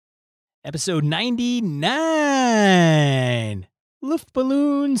episode 99.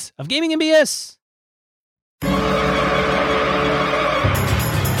 Luftballons of Gaming MBS.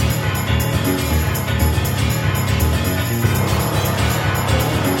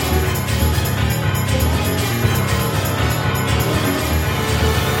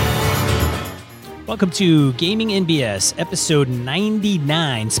 Welcome to Gaming NBS, episode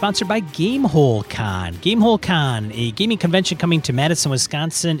 99, sponsored by GameholeCon. GameholeCon, a gaming convention coming to Madison,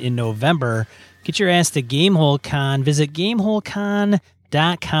 Wisconsin in November. Get your ass to GameholeCon. Visit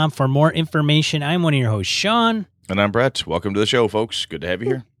GameholeCon.com for more information. I'm one of your hosts, Sean. And I'm Brett. Welcome to the show, folks. Good to have you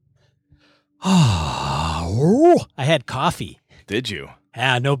here. I had coffee. Did you?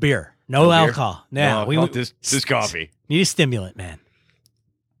 Yeah, no beer. No alcohol. Beer? Yeah, no, this coffee. Need a stimulant, man.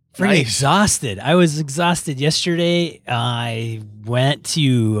 Pretty Nice. exhausted. I was exhausted yesterday. I went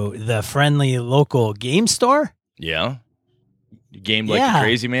to the friendly local game store. Yeah? You gamed like Yeah. a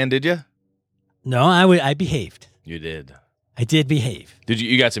crazy man, did you? No, I behaved. You did. I did behave. Did you?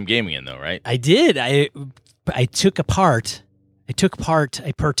 You got some gaming in, though, right? I did. I took part. I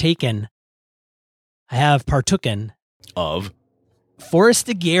have partooken. Of? Forrest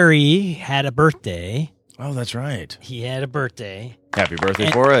Gary had a birthday. Oh, that's right. He had a birthday. Happy birthday,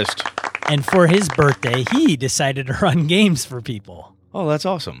 Forrest. And for his birthday, he decided to run games for people. Oh, that's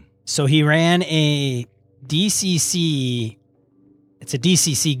awesome. So he ran a DCC. It's a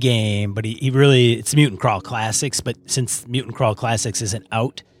DCC game, but it's Mutant Crawl Classics. But since Mutant Crawl Classics isn't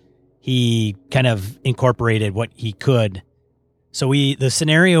out, he kind of incorporated what he could. So the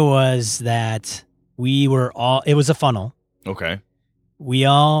scenario was that it was a funnel. Okay. We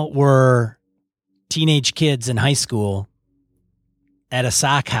all were teenage kids in high school at a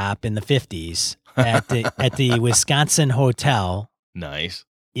sock hop in the 50s at the Wisconsin Hotel Nice.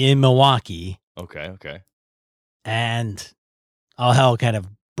 in Milwaukee. Okay. And all hell kind of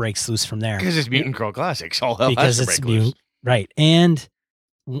breaks loose from there. Because it's Mutant Crawl Classics. All hell Because has to it's break loose. right. And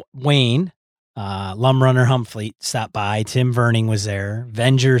Wayne, Lumrunner Humfleet stopped by. Tim Verning was there.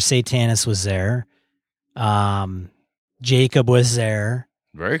 Venger Satanis was there. Jacob was there.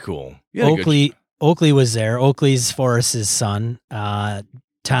 Very cool. You had a good- Oakley was there. Oakley's Forrest's son.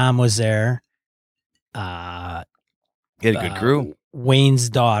 Tom was there. you had a good crew. Wayne's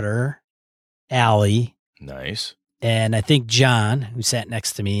daughter, Allie. Nice. And I think John, who sat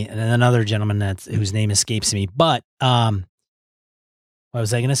next to me, and then another gentleman whose name escapes me. But what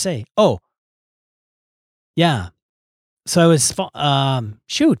was I going to say? Oh, yeah. So I was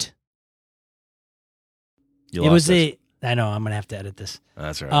shoot. You It was lost us. I know I'm going to have to edit this.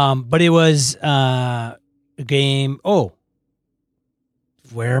 That's right. But it was a game. Oh,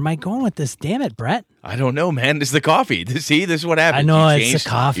 where am I going with this? Damn it, Brett. I don't know, man. It's the coffee. This is what happens. I know, You it's the changed-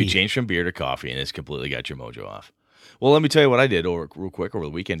 coffee. You changed from beer to coffee, and it's completely got your mojo off. Well, let me tell you what I did real quick over the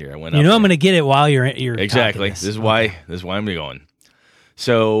weekend here. I went up. I'm there. going to get it while you're Exactly. talking This is why I'm going.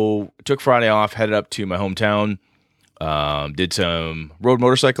 So took Friday off, headed up to my hometown. Did some road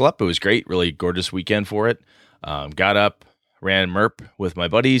motorcycle up. It was great. Really gorgeous weekend for it. Got up, ran MERP with my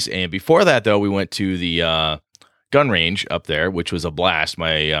buddies, and before that though, we went to the gun range up there, which was a blast.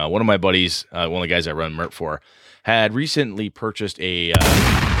 My one of my buddies, one of the guys I run MERP for, had recently purchased a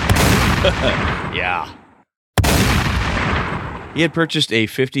yeah. He had purchased a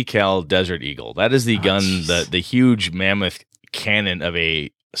 50 cal Desert Eagle. That is the gun, the huge mammoth cannon of a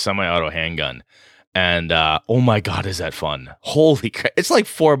semi-auto handgun. And oh my God, is that fun? Holy crap. It's like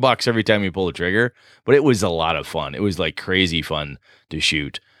 $4 every time you pull the trigger, but it was a lot of fun. It was like crazy fun to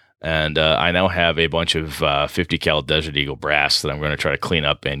shoot. And I now have a bunch of 50 cal Desert Eagle brass that I'm going to try to clean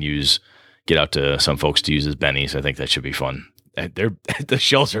up and get out to some folks to use as bennies. I think that should be fun. And the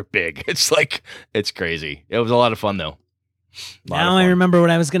shells are big. It's crazy. It was a lot of fun though. Now I remember what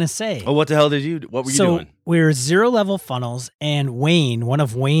I was going to say. Oh, what the hell did you? What were you doing? So we're 0 level funnels, and Wayne, one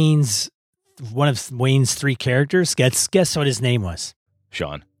of Wayne's 3 characters. Guess what his name was?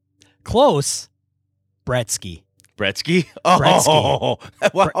 Sean. Close. Bretsky. Bretsky? Oh,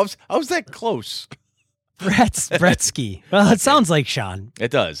 Bretsky. Wow, I was that close. Bretsky. Well, it sounds like Sean.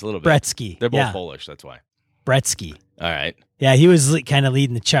 It does a little bit. Bretsky. They're both Yeah. Polish. That's why. Bretsky. All right. Yeah, he was kind of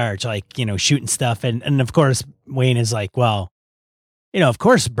leading the charge, like, shooting stuff. And of course, Wayne is like, well, of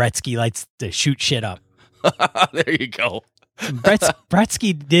course Bretsky likes to shoot shit up. There you go.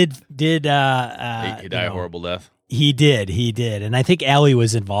 Bretsky did He died a horrible death. He did. And I think Allie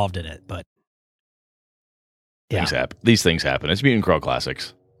was involved in it, but yeah. These things happen. It's Mutant Crawl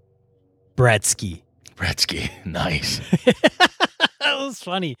Classics. Bretsky. Nice. That was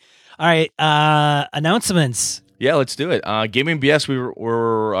funny. All right. Announcements. Yeah, let's do it. Gaming BS, we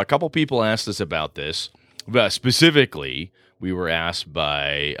were a couple people asked us about this. Specifically, we were asked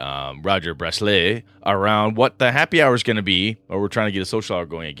by Roger Breslet around what the happy hour is going to be, or we're trying to get a social hour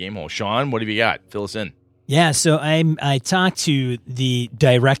going at Gamehole. Sean, what have you got? Fill us in. Yeah, so I talked to the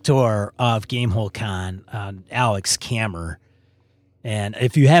director of Gamehole Con, Alex Kammer. And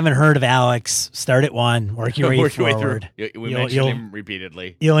if you haven't heard of Alex, start at 1, work your way forward. We mentioned him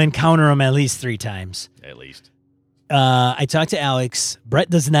repeatedly. You'll encounter him at least 3 times. At least. I talked to Alex. Brett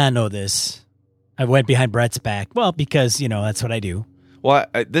does not know this. I went behind Brett's back. Well, because, that's what I do. Well,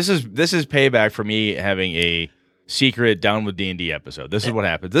 this is payback for me having a secret Down with D&D episode. This is what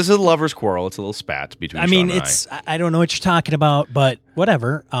happens. This is a lover's quarrel. It's a little spat between Sean and I don't know what you're talking about, but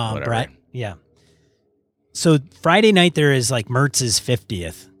whatever. Brett. Yeah. So Friday night there is like Mertz's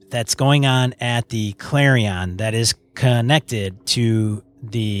 50th that's going on at the Clarion that is connected to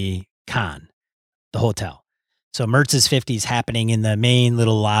the con, the hotel. So Mertz's 50 is happening in the main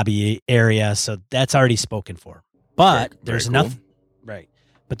little lobby area, so that's already spoken for. But there's nothing, right?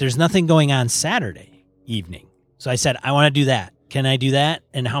 But there's nothing going on Saturday evening. So I said, I want to do that. Can I do that?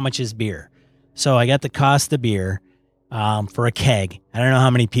 And how much is beer? So I got the cost of beer for a keg. I don't know how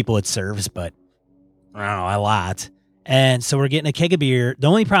many people it serves, but I don't know, a lot. And so we're getting a keg of beer. The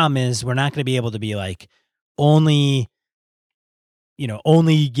only problem is we're not going to be able to be like only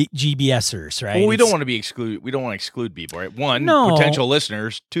GBSers, right? Well, we don't want to be exclude. We don't want to exclude people, right? One, potential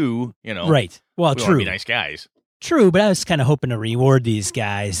listeners. Two, right. Well, we true. Want to be nice guys. True, but I was kind of hoping to reward these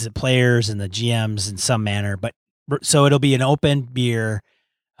guys, the players and the GMs in some manner. But so it'll be an open beer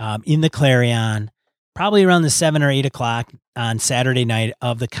in the Clarion, probably around the 7 or 8 o'clock on Saturday night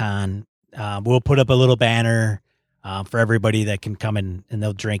of the con. We'll put up a little banner for everybody that can come in and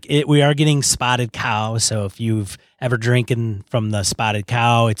they'll drink it. We are getting Spotted Cow. So if you've ever drinking from the Spotted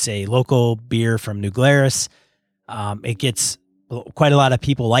Cow, it's a local beer from New Glarus. It gets quite a lot of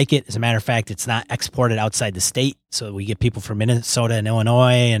people like it. As a matter of fact, it's not exported outside the state. So we get people from Minnesota and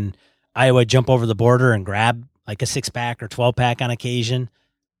Illinois and Iowa jump over the border and grab like a 6-pack or 12-pack on occasion.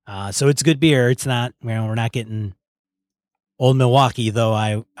 So it's good beer. It's not, we're not getting Old Milwaukee, though.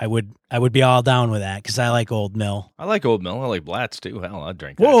 I would be all down with that because I like Old Mill. I like Old Mill. I like Blatz too. Hell, I'd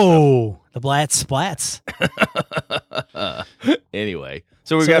drink that. Whoa, stuff. The Blatz Splats. Anyway,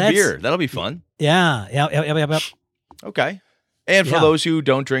 so we got beer. That'll be fun. Yeah. Yep. Okay. And for those who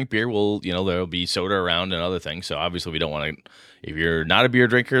don't drink beer, there'll be soda around and other things. So obviously we don't want to, if you're not a beer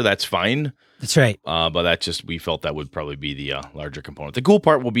drinker, that's fine. That's right. But we felt that would probably be the larger component. The cool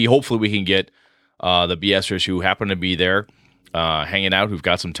part will be hopefully we can get the BSers who happen to be there hanging out, who've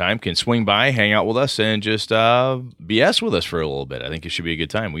got some time, can swing by, hang out with us, and just BS with us for a little bit. I think it should be a good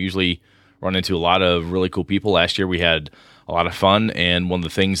time. We usually run into a lot of really cool people. Last year we had a lot of fun, and one of the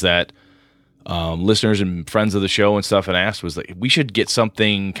things that listeners and friends of the show and stuff had asked was that we should get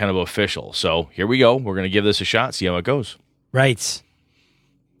something kind of official. So here we go. We're going to give this a shot, see how it goes. Right.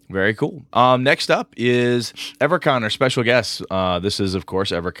 Very cool. Next up is EverCon, our special guest. This is, of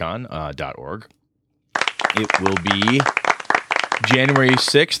course, evercon.org. It will be January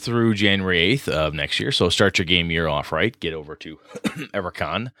 6th through January 8th of next year. So start your game year off right. Get over to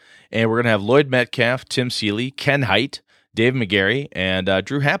EverCon. And we're going to have Lloyd Metcalf, Tim Seeley, Ken Hite, Dave McGarry, and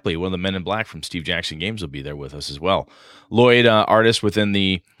Drew Hapley, one of the Men in Black from Steve Jackson Games, will be there with us as well. Lloyd, artist within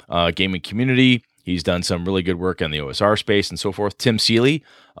the gaming community. He's done some really good work in the OSR space and so forth. Tim Seeley,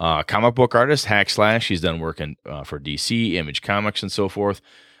 comic book artist, Hack Slash. He's done work for DC, Image Comics, and so forth.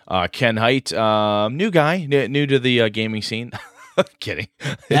 Ken Hite, new guy, new to the gaming scene. Kidding.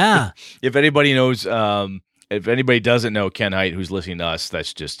 Yeah. If anybody knows, if anybody doesn't know Ken Hite who's listening to us,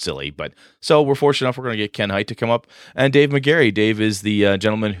 that's just silly. But so we're fortunate enough we're going to get Ken Hite to come up. And Dave McGarry. Dave is the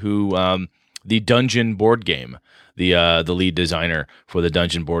gentleman who, the Dungeon board game, the lead designer for the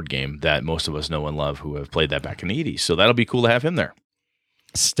Dungeon board game that most of us know and love who have played that back in the 80s. So that'll be cool to have him there.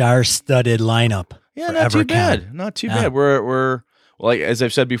 Star-studded lineup. Yeah, not too bad. Not too bad. We're like, as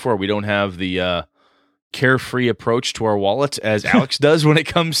I've said before, we don't have the carefree approach to our wallets as Alex does when it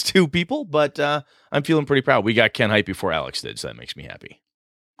comes to people, but I'm feeling pretty proud. We got Ken Hite before Alex did, so that makes me happy.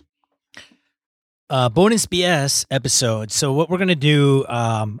 Bonus BS episode. So what we're going to do,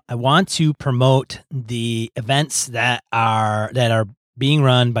 I want to promote the events that are being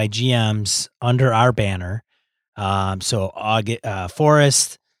run by GMs under our banner. So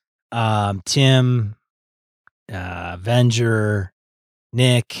Forrest, Tim, Venger,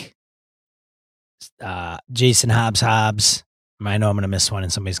 Nick, Jason Hobbs. I know I'm going to miss one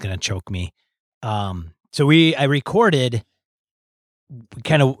and somebody's going to choke me. So I recorded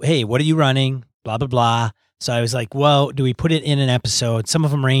kind of, hey, what are you running? Blah, blah, blah. So I was like, well, do we put it in an episode? Some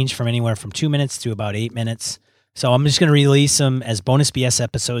of them range from anywhere from 2 minutes to about 8 minutes. So I'm just going to release them as bonus BS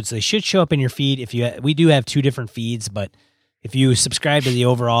episodes. They should show up in your feed. We do have 2 different feeds, but if you subscribe to the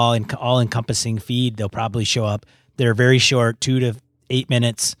overall and all-encompassing feed, they'll probably show up. They're very short, 2 to 8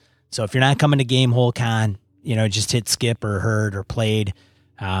 minutes. So if you're not coming to Gamehole Con, just hit skip or heard or played,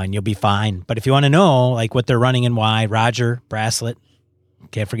 and you'll be fine. But if you want to know like what they're running and why, Roger Braslett,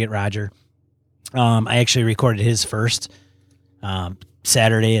 can't forget Roger. I actually recorded his first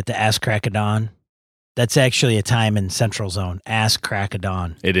Saturday at the Ask Crack of Dawn. That's actually a time in Central Zone. Ask Crack of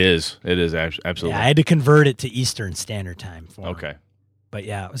Dawn. It is absolutely. Yeah, I had to convert it to Eastern Standard Time for him. Okay. But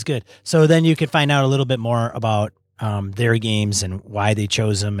yeah, it was good. So then you could find out a little bit more about their games and why they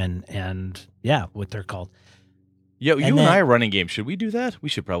chose them and yeah, what they're called. Yeah, you and I are running games. Should we do that? We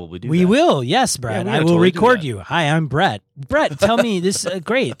should probably do that. We will. Yes, Brett. Yeah, I will totally record you. Hi, I'm Brett. Brett, tell me this.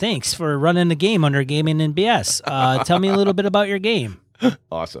 Great. Thanks for running the game under Gaming and BS. Tell me a little bit about your game.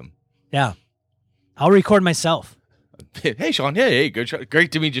 Awesome. Yeah. I'll record myself. Hey, Sean. Hey, good.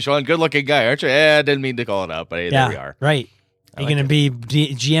 Great to meet you, Sean. Good looking guy, aren't you? Yeah, I didn't mean to call it out, but hey, there we are. Right. Are you going to be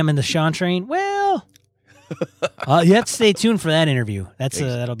GM in the Sean train? Well, you have to stay tuned for that interview. That's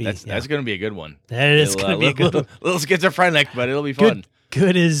going to be a good one. That is going to be a good one. Little schizophrenic, but it'll be fun.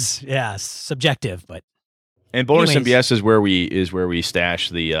 Good is subjective, but. And Bonus MBS is where we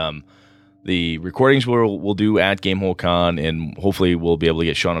stash the recordings we'll do at Gamehole Con, and hopefully we'll be able to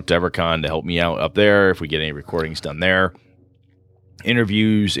get Sean up to EverCon to help me out up there if we get any recordings done there.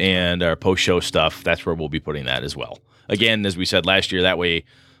 Interviews and our post-show stuff, that's where we'll be putting that as well. Again, as we said last year, that way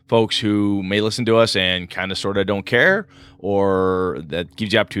folks who may listen to us and kind of sort of don't care, or that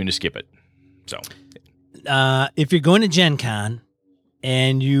gives you opportunity to skip it. So, if you're going to Gen Con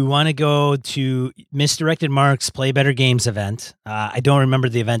and you want to go to Misdirected Mark's Play Better Games event, I don't remember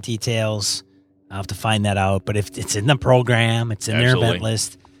the event details. I'll have to find that out. But if it's in the program, it's in their event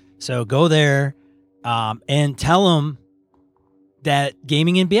list. So go there and tell them that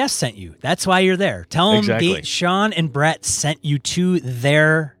Gaming and BS sent you. That's why you're there. Tell them Sean and Brett sent you to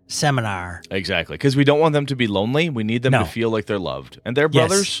their seminar. Exactly. Because we don't want them to be lonely. We need them to feel like they're loved. And they're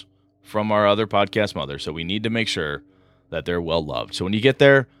brothers from our other podcast mother. So we need to make sure that they're well loved. So when you get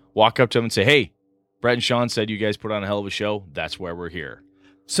there, walk up to them and say, hey, Brett and Sean said you guys put on a hell of a show. That's why we're here.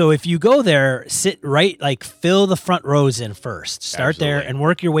 So if you go there, sit right, like fill the front rows in first. Start there and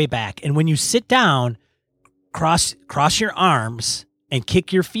work your way back. And when you sit down, cross your arms and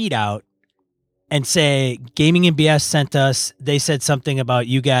kick your feet out and say, Gaming and BS sent us. They said something about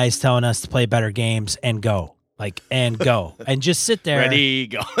you guys telling us to play better games and go. And go. And just sit there. Ready,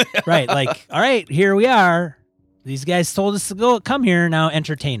 go. Right. Like, all right, here we are. These guys told us to come here. Now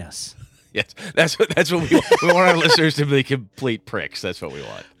entertain us. Yes, that's what we want. We want our listeners to be complete pricks. That's what we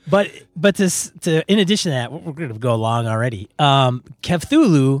want. But to in addition to that, we're going to go along already.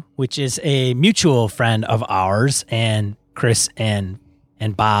 Cthulhu, which is a mutual friend of ours, and Chris and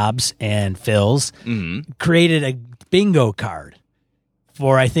Bob's and Phil's, created a bingo card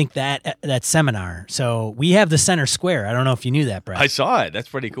for, I think, that seminar. So we have the center square. I don't know if you knew that, Brett. I saw it. That's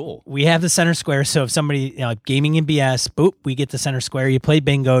pretty cool. We have the center square. So if somebody, Gaming and BS, boop, we get the center square. You play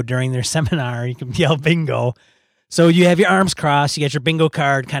bingo during their seminar. You can yell bingo. So you have your arms crossed. You got your bingo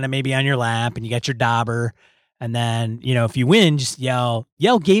card kind of maybe on your lap, and you got your dauber. And then, if you win, just yell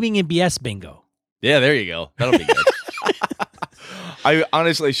Gaming and BS bingo. Yeah, there you go. That'll be good. I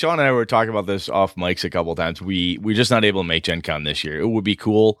honestly, Sean and I were talking about this off mics a couple of times. We're just not able to make Gen Con this year. It would be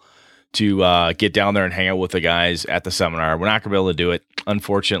cool to get down there and hang out with the guys at the seminar. We're not going to be able to do it,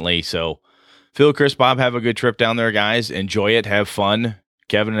 unfortunately. So Phil, Chris, Bob, have a good trip down there, guys. Enjoy it. Have fun.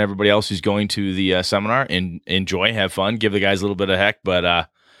 Kevin and everybody else who's going to the seminar, enjoy, have fun. Give the guys a little bit of heck, but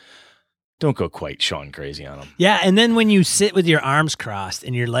don't go quite Sean crazy on them. Yeah, and then when you sit with your arms crossed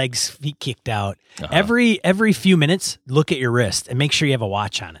and your feet kicked out, every few minutes, look at your wrist and make sure you have a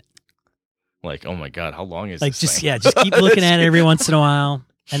watch on it. Like, oh my God, how long is this thing? Just keep looking at it every once in a while,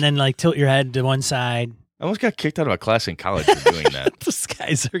 and then tilt your head to one side. I almost got kicked out of a class in college for doing that. Those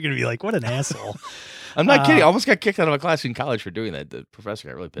guys are going to be like, what an asshole. I'm not kidding. I almost got kicked out of a class in college for doing that. The professor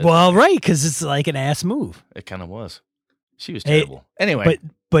got really pissed. Well, right, because it's like an ass move. It kind of was. She was terrible. Anyway.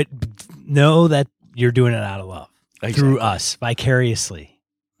 But know that you're doing it out of love through us, vicariously.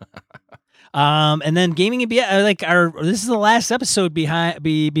 And then Gaming and BS, this is the last episode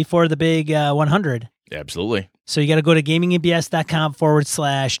before the big 100. Absolutely. So you got to go to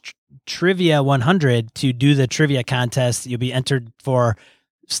gamingandbs.com/trivia100 to do the trivia contest. You'll be entered for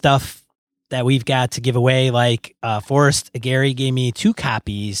stuff that we've got to give away. Like Forrest Gary gave me 2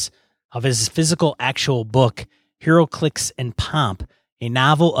 copies of his physical actual book, HeroClix and Pomp, a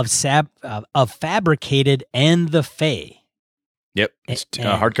novel of Fabricated and the Fae. Yep. It's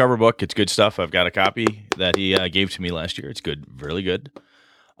a hardcover book. It's good stuff. I've got a copy that he gave to me last year. It's good. Really good.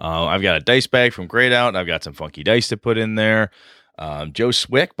 I've got a dice bag from Great Out. I've got some funky dice to put in there. Joe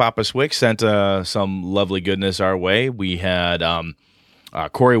Swick, Papa Swick, sent some lovely goodness our way. We had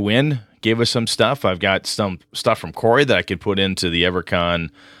Corey Wynn gave us some stuff. I've got some stuff from Corey that I can put into the EverCon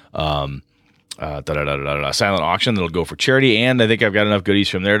silent auction that'll go for charity, and I think I've got enough goodies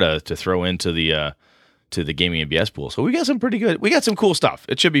from there to throw into the Gaming MBS pool. So we got some pretty good. We got some cool stuff.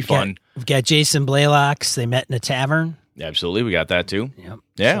 It should be fun. We've got Jason Blaylock's. They met in a tavern. Absolutely, we got that too. Yep.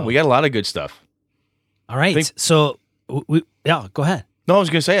 Yeah, So- we got a lot of good stuff. All right. So go ahead. No, I was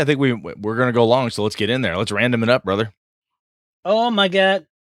gonna say I think we're gonna go long, so let's get in there. Let's random it up, brother. Oh my God.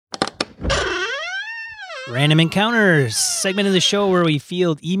 Random Encounters, segment of the show where we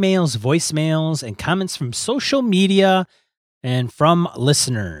field emails, voicemails, and comments from social media and from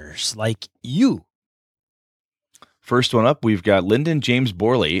listeners like you. First one up, we've got Lyndon James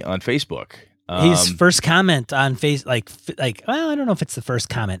Borley on Facebook. His first comment on well, I don't know if it's the first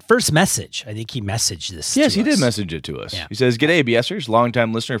comment. First message. I think he messaged this. Yes, to he us. did message it to us. Yeah. He says, "G'day, BSers,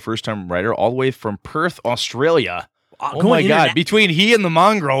 longtime listener, first-time writer, all the way from Perth, Australia." Oh my God! Between he and the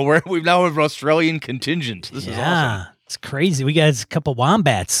mongrel, we now have an Australian contingent. This is awesome. It's crazy. We got a couple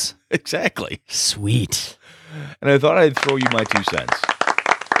wombats. Exactly. Sweet. And I thought I'd throw you my 2 cents.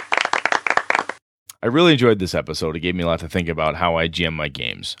 I really enjoyed this episode. It gave me a lot to think about how I GM my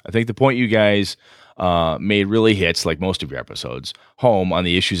games. I think the point you guys made really hits, like most of your episodes, home on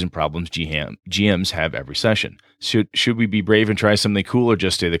the issues and problems GMs have every session. Should we be brave and try something cool or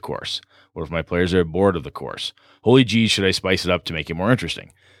just stay the course? What if my players are bored of the course? Holy geez, should I spice it up to make it more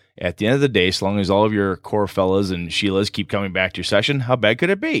interesting? At the end of the day, so long as all of your core fellas and Sheilas keep coming back to your session, how bad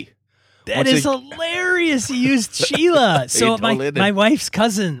could it be? That is hilarious. He used Sheila. So my wife's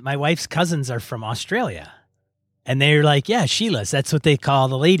cousins are from Australia. And they're like, yeah, Sheilas. That's what they call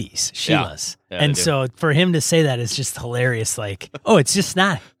the ladies, Sheilas. Yeah, and so for him to say that is just hilarious. Like, oh, it's just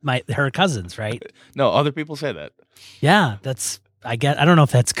not her cousins, right? No, other people say that. Yeah, I don't know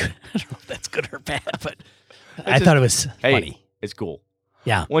if that's good. I don't know if that's good or bad, but I thought it was funny. It's cool.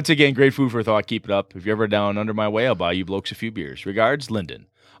 Yeah. Once again, great food for thought. Keep it up. If you're ever down under my way, I'll buy you blokes a few beers. Regards, Lyndon.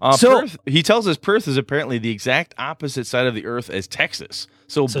 Perth, he tells us Perth is apparently the exact opposite side of the earth as Texas.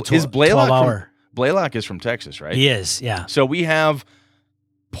 So is Blaylock is from Texas, right? He is, yeah. So we have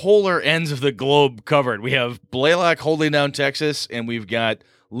polar ends of the globe covered. We have Blaylock holding down Texas, and we've got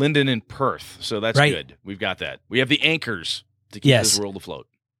Lyndon in Perth. So that's good. We've got that. We have the anchors to keep this world afloat.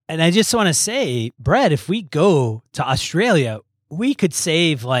 And I just want to say, Brett, if we go to Australia, we could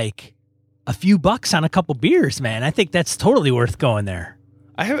save like a few bucks on a couple beers, man. I think that's totally worth going there.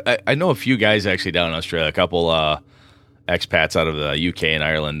 I know a few guys actually down in Australia, a couple expats out of the UK and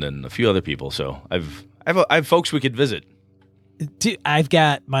Ireland, and a few other people. So I've folks we could visit. Dude, I've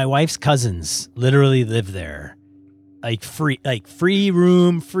got my wife's cousins literally live there, like free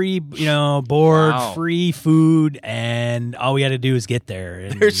room, free board, free food, and all we got to do is get there.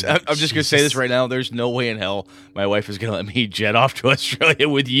 And I'm just gonna say this right now. There's no way in hell my wife is gonna let me jet off to Australia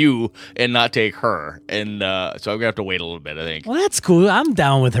with you and not take her, and so I'm gonna have to wait a little bit, I think. Well, that's cool. I'm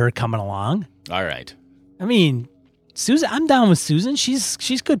down with her coming along. All right. I mean, Susan, I'm down with Susan.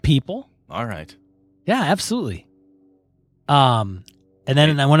 She's good people. All right. Yeah, absolutely. And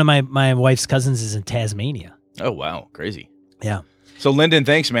then one of my wife's cousins is in Tasmania. Oh, wow. Crazy. Yeah. So, Lyndon,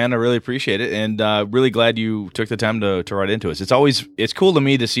 thanks, man. I really appreciate it. And really glad you took the time to write into us. It's cool to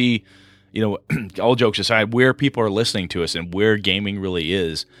me to see, all jokes aside, where people are listening to us and where gaming really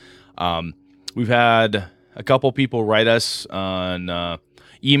is. We've had a couple people write us on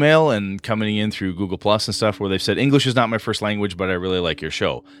email and coming in through Google Plus and stuff where they've said, English is not my first language, but I really like your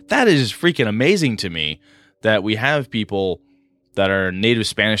show. That is freaking amazing to me that we have people that are native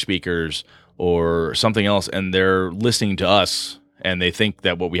Spanish speakers or something else, and they're listening to us, and they think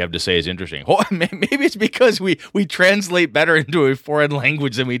that what we have to say is interesting. Oh, maybe it's because we translate better into a foreign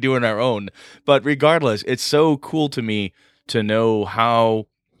language than we do in our own. But regardless, it's so cool to me to know how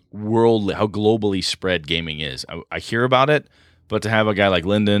globally spread gaming is. I hear about it, but to have a guy like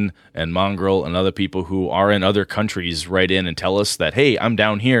Lyndon and Mongrel and other people who are in other countries write in and tell us that, hey, I'm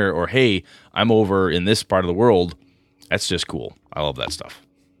down here, or hey, I'm over in this part of the world, that's just cool. I love that stuff.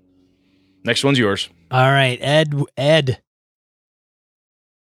 Next one's yours. All right, Edwin.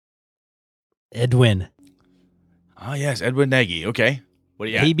 Oh, yes, Edwin Nagy. Okay. What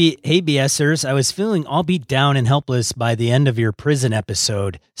do you got? Hey, BSers. I was feeling all beat down and helpless by the end of your prison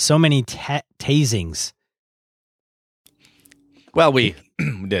episode. So many tasings. Well, we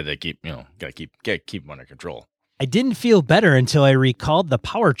did keep, gotta keep them under control. I didn't feel better until I recalled the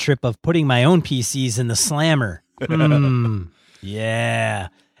power trip of putting my own PCs in the slammer. Yeah.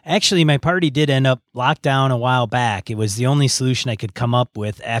 Actually, my party did end up locked down a while back. It was the only solution I could come up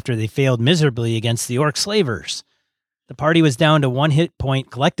with after they failed miserably against the Orc Slavers. The party was down to 1 hit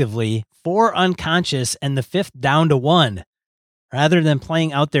point collectively, 4 unconscious, and the 5th down to 1. Rather than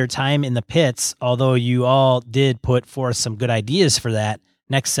playing out their time in the pits, although you all did put forth some good ideas for that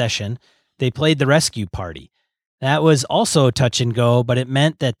next session, they played the rescue party. That was also touch and go, but it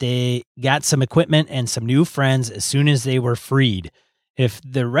meant that they got some equipment and some new friends as soon as they were freed. If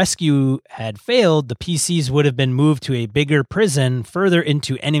the rescue had failed, the PCs would have been moved to a bigger prison further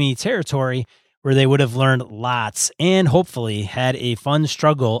into enemy territory where they would have learned lots and hopefully had a fun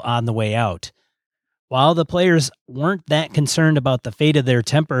struggle on the way out. While the players weren't that concerned about the fate of their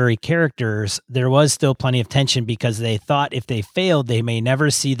temporary characters, there was still plenty of tension because they thought if they failed, they may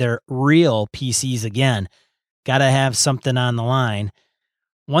never see their real PCs again. Gotta have something on the line.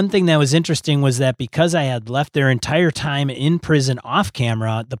 One thing that was interesting was that because I had left their entire time in prison off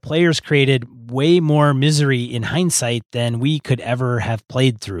camera, the players created way more misery in hindsight than we could ever have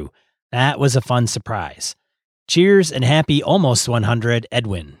played through. That was a fun surprise. Cheers and happy almost 100,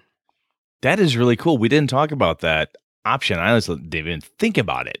 Edwin. That is really cool. We didn't talk about that option. I honestly didn't even think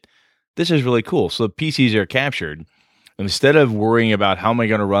about it. This is really cool. So the PCs are captured. Instead of worrying about how am I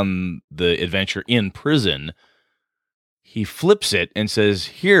going to run the adventure in prison, he flips it and says,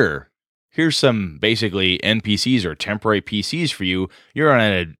 here's some basically NPCs or temporary PCs for you.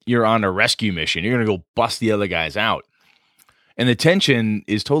 You're on a rescue mission. You're going to go bust the other guys out. And the tension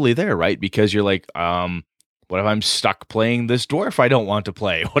is totally there, right? Because you're like, what if I'm stuck playing this dwarf I don't want to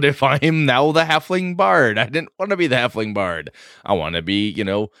play? What if I'm now the halfling bard? I didn't want to be the halfling bard. I want to be,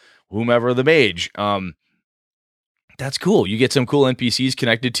 whomever the mage. That's cool. You get some cool NPCs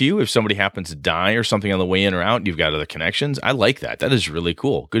connected to you. If somebody happens to die or something on the way in or out, you've got other connections. I like that. That is really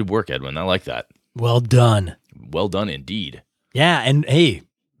cool. Good work, Edwin. I like that. Well done. Well done indeed. Yeah, and hey,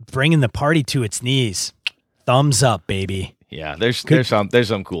 bringing the party to its knees. Thumbs up, baby. Yeah, there's some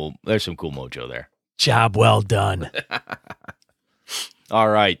cool mojo there. Job well done. All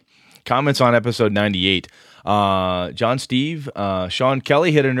right. Comments on episode 98. John Steve, Sean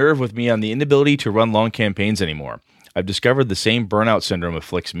Kelly hit a nerve with me on the inability to run long campaigns anymore. I've discovered the same burnout syndrome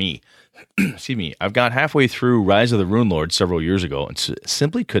afflicts me. Excuse me. I've got halfway through Rise of the Runelord several years ago and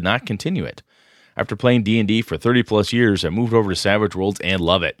simply could not continue it. After playing D&D for 30 plus years, I moved over to Savage Worlds and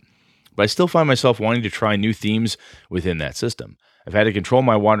love it. But I still find myself wanting to try new themes within that system. I've had to control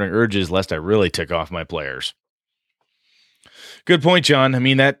my wandering urges lest I really tick off my players. Good point, John. I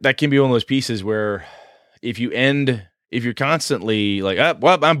mean, that can be one of those pieces where if you're constantly like,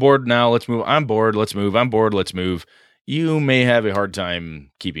 I'm bored now, let's move. I'm bored, let's move. I'm bored, let's move. You may have a hard time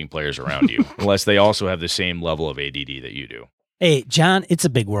keeping players around you unless they also have the same level of ADD that you do. Hey, John, it's a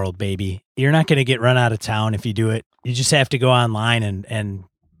big world, baby. You're not going to get run out of town if you do it. You just have to go online and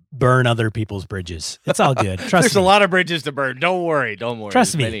burn other people's bridges. It's all good. Trust There's me. a lot of bridges to burn. Don't worry.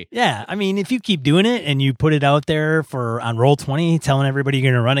 Trust me. Many. Yeah. I mean, if you keep doing it and you put it out there on Roll20, telling everybody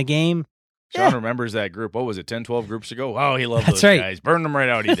you're going to run a game. Sean remembers that group. What was it, 10, 12 groups ago? Oh, he loved That's those right. guys. Burned them right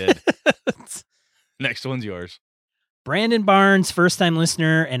out, he did. Next one's yours. Brandon Barnes, first-time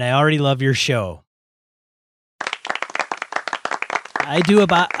listener, and I already love your show. I do a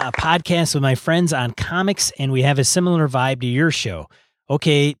podcast with my friends on comics, and we have a similar vibe to your show.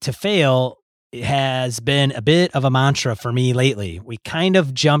 Okay, to fail has been a bit of a mantra for me lately. We kind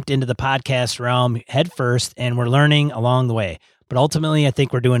of jumped into the podcast realm head first, and we're learning along the way. But ultimately, I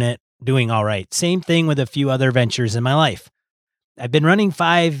think we're doing all right. Same thing with a few other ventures in my life. I've been running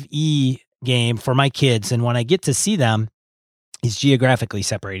 5e game for my kids, and when I get to see them, he's geographically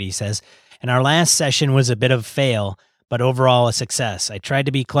separated, he says. And our last session was a bit of a fail, but overall a success. I tried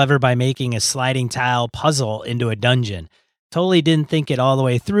to be clever by making a sliding tile puzzle into a dungeon. Totally didn't think it all the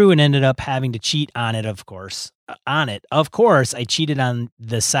way through and ended up having to cheat on it, of course. Of course, I cheated on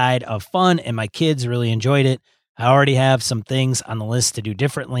the side of fun, and my kids really enjoyed it. I already have some things on the list to do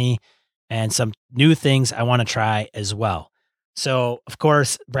differently and some new things I want to try as well. So, of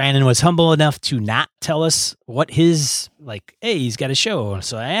course, Brandon was humble enough to not tell us what his, hey, he's got a show.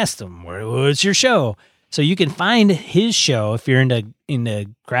 So I asked him, what's your show? So you can find his show if you're into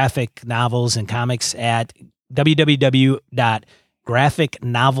graphic novels and comics at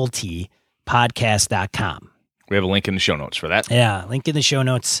www.graphicnoveltypodcast.com. We have a link in the show notes for that. Yeah, link in the show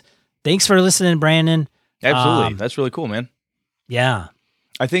notes. Thanks for listening, Brandon. Absolutely. That's really cool, man. Yeah.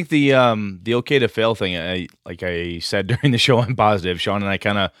 I think the okay to fail thing, like I said during the show, I'm positive. Sean and I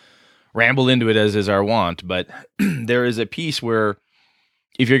kind of rambled into it as is our wont, but there is a piece where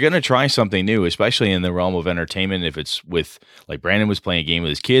if you're going to try something new, especially in the realm of entertainment, if it's with, like Brandon was playing a game with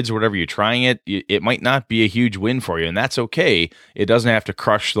his kids or whatever, you're trying it, it might not be a huge win for you, and that's okay. It doesn't have to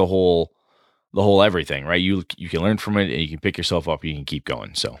crush the whole everything, right? You can learn from it, and you can pick yourself up, and you can keep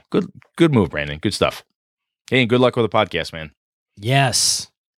going. So good move, Brandon. Good stuff. Hey, and good luck with the podcast, man. Yes.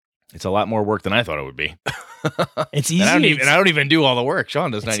 It's a lot more work than I thought it would be. It's easy. And I don't even do all the work.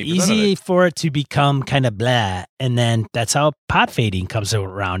 Sean does 90% of it. It's easy for it to become kind of blah, and then that's how pod fading comes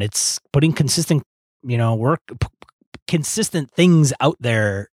around. It's putting consistent, consistent things out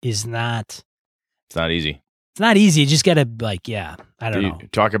there is not. It's not easy. It's not easy. You just got to I don't know.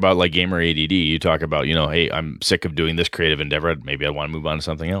 Talk about like gamer ADD. You talk about, hey, I'm sick of doing this creative endeavor. Maybe I want to move on to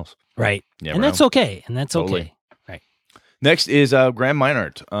something else. Right. And that's okay. Okay. Right. Next is Graham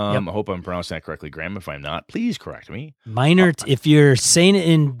Meinert. I hope I'm pronouncing that correctly. Graham, if I'm not, please correct me. Meinert. If you're saying it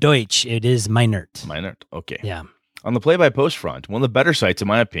in Deutsch, it is Meinert. Meinert. Okay. Yeah. On the play-by-post front, one of the better sites, in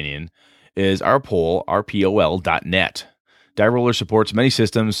my opinion, is rpol, rpol.net. Die Roller supports many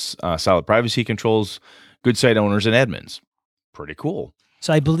systems, solid privacy controls, good site owners and admins. Pretty cool.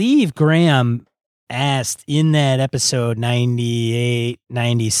 So I believe Graham asked in that episode 98,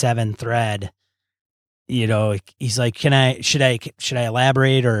 97 thread, he's like, should I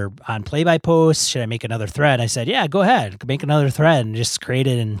elaborate or on play-by-post? Should I make another thread? I said, yeah, go ahead. Make another thread and just create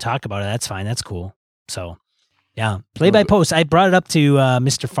it and talk about it. That's fine. That's cool. So yeah, play-by-post. I brought it up to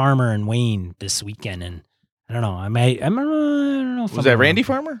Mr. Farmer and Wayne this weekend, and I don't know. I don't know. Was that Randy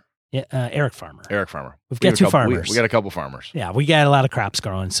Farmer? Yeah, Eric Farmer. Eric Farmer. We've got two farmers. We got a couple farmers. Yeah, we got a lot of crops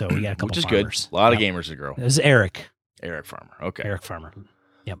growing, so we got a couple which is farmers. Good. A lot of gamers to grow. It was Eric. Eric Farmer. Okay. Eric Farmer.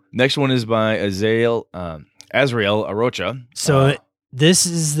 Yep. Next one is by Azrael Arocha. So this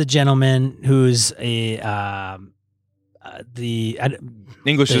is the gentleman who's English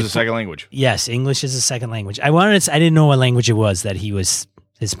is a second language. Yes, English is a second language. I didn't know what language it was that he was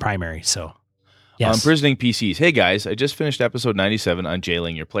his primary. So. Yes. Imprisoning PCs. Hey guys, I just finished episode 97 on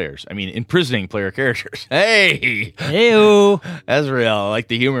jailing your players. Imprisoning player characters. Hey! Hey-o! Azrael, I like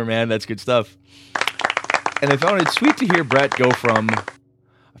the humor, man. That's good stuff. And I found it sweet to hear Brett go from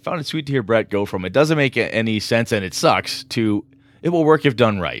it doesn't make any sense and it sucks to it will work if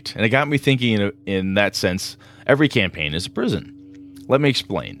done right. And it got me thinking in that sense, every campaign is a prison. Let me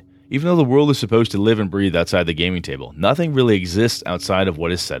explain. Even though the world is supposed to live and breathe outside the gaming table, nothing really exists outside of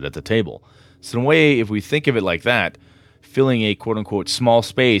what is said at the table. So in a way, if we think of it like that, filling a quote-unquote small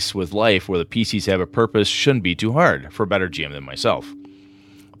space with life where the PCs have a purpose shouldn't be too hard for a better GM than myself.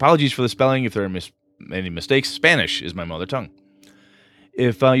 Apologies for the spelling if there are any mistakes. Spanish is my mother tongue.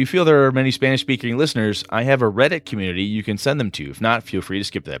 If you feel there are many Spanish-speaking listeners, I have a Reddit community you can send them to. If not, feel free to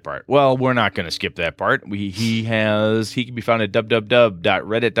skip that part. Well, we're not going to skip that part. He can be found at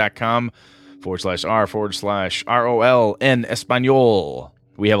www.reddit.com/r/ROL en Espanol.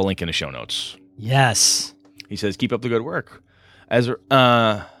 We have a link in the show notes. Yes. He says, keep up the good work.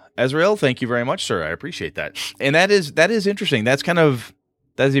 Azrael, thank you very much, sir. I appreciate that. And that is interesting. That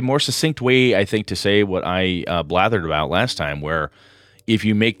is a more succinct way, I think, to say what I blathered about last time, where if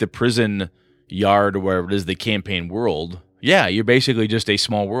you make the prison yard or wherever it is, the campaign world, yeah, you're basically just a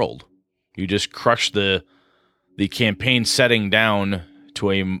small world. You just crush the campaign setting down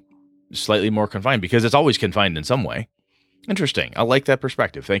to a slightly more confined, because it's always confined in some way. Interesting. I like that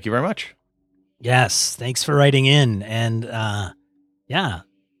perspective. Thank you very much. Yes. Thanks for writing in. And yeah,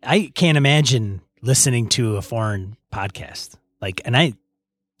 I can't imagine listening to a foreign podcast. And I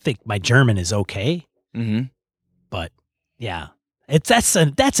think my German is okay. Mm-hmm. But yeah, that's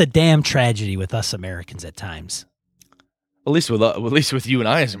a damn tragedy with us Americans at times. At least with you and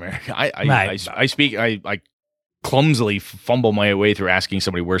I as Americans. I clumsily fumble my way through asking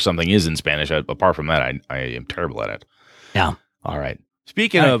somebody where something is in Spanish. Apart from that, I am terrible at it. Yeah. All right.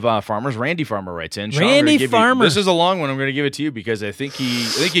 Speaking of farmers, Randy Farmer writes in. Randy Farmer. This is a long one. I'm going to give it to you because I think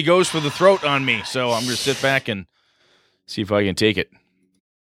he goes for the throat on me. So I'm going to sit back and see if I can take it.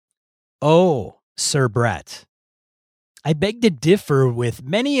 Oh, Sir Brett, I beg to differ with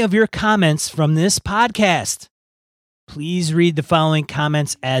many of your comments from this podcast. Please read the following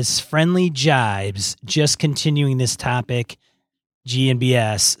comments as friendly jibes, just continuing this topic.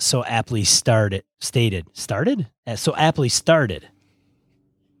 GNBS so aptly stated. So aptly started.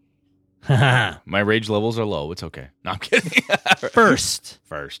 My rage levels are low. It's okay. No, I'm kidding. First,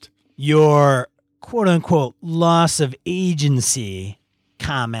 your quote-unquote loss of agency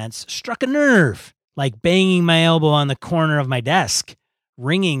comments struck a nerve, like banging my elbow on the corner of my desk,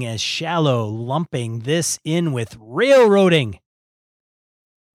 ringing as shallow, lumping this in with railroading.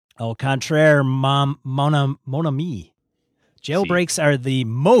 Au contraire, mon ami. Jailbreaks are the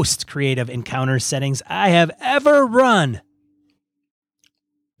most creative encounter settings I have ever run.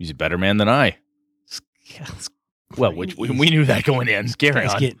 He's a better man than I. Well, we knew that going in. Carry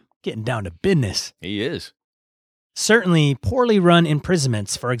on. Getting down to business. He is. Certainly, poorly run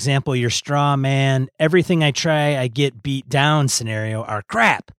imprisonments, for example, your straw man, everything I try, I get beat down scenario are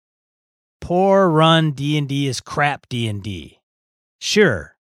crap. Poor run D&D is crap D&D.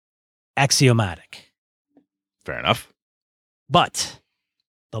 Sure, axiomatic. Fair enough. But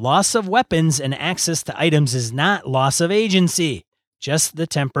the loss of weapons and access to items is not loss of agency, just the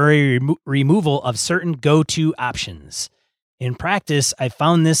temporary removal of certain go-to options. In practice, I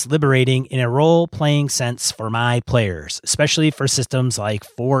found this liberating in a role-playing sense for my players, especially for systems like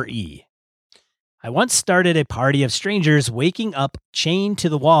 4E. I once started a party of strangers waking up chained to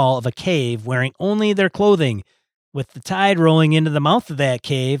the wall of a cave wearing only their clothing, with the tide rolling into the mouth of that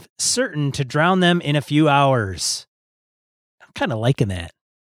cave, certain to drown them in a few hours. I'm kind of liking that.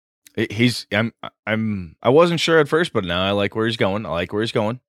 I wasn't sure at first, but now I like where he's going.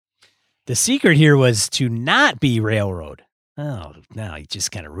 The secret here was to not be railroad. Oh, now he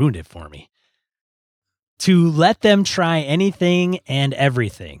just kind of ruined it for me. To let them try anything and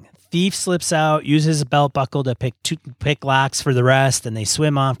everything. Thief slips out, uses a belt buckle to pick locks for the rest, and they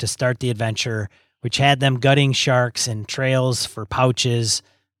swim off to start the adventure, which had them gutting sharks and trails for pouches,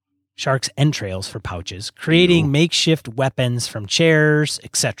 creating makeshift weapons from chairs,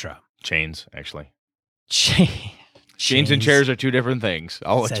 etc. Chains, actually. Chains and chairs are two different things.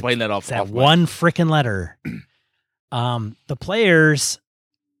 I'll explain that off. That one frickin' letter. The players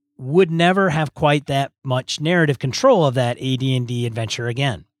would never have quite that much narrative control of that AD&D adventure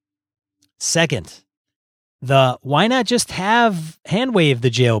again. Second, the why not just have hand wave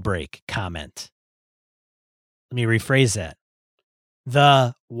the jailbreak comment. Let me rephrase that.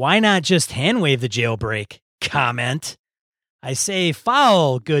 The why not just hand wave the jailbreak comment. I say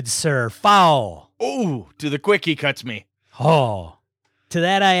foul, good sir, foul. Oh, to the quick he cuts me. Oh. To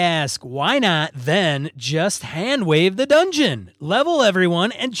that I ask, why not then just hand wave the dungeon, level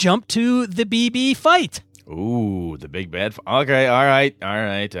everyone, and jump to the BB fight? Ooh, the big bad. Okay, all right.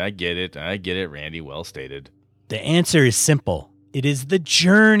 I get it, Randy. Well stated. The answer is simple. It is the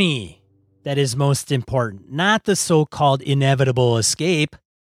journey that is most important, not the so-called inevitable escape.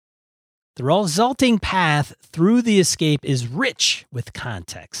 The resulting path through the escape is rich with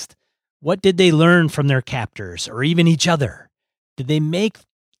context. What did they learn from their captors or even each other? Did they make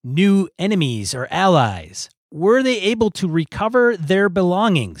new enemies or allies? Were they able to recover their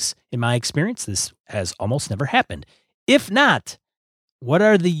belongings? In my experience, this has almost never happened. If not, what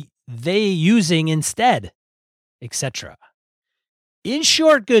are they using instead? Etc. In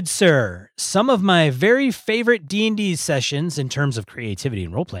short, good sir, some of my very favorite D&D sessions in terms of creativity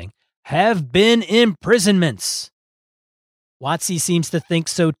and role-playing have been imprisonments. WotC seems to think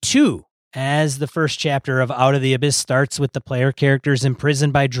so too, as the first chapter of Out of the Abyss starts with the player characters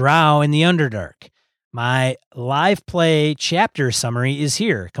imprisoned by Drow in the Underdark. My live play chapter summary is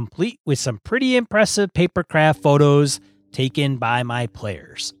here, complete with some pretty impressive papercraft photos taken by my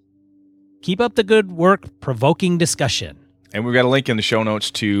players. Keep up the good work, provoking discussion. And we've got a link in the show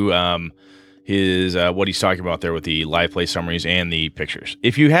notes to his what he's talking about there with the live play summaries and the pictures.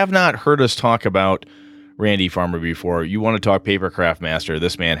 If you have not heard us talk about Randy Farmer before, you want to talk Papercraft Master,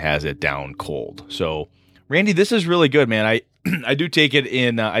 this man has it down cold. So, Randy, this is really good, man. I do take it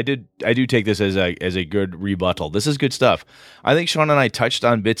in. I do take this as a good rebuttal. This is good stuff. I think Sean and I touched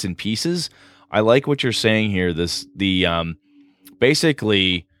on bits and pieces. I like what you're saying here.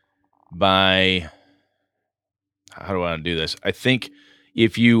 Basically by how do I want to do this? I think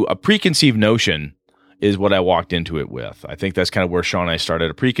a preconceived notion is what I walked into it with. I think that's kind of where Sean and I started.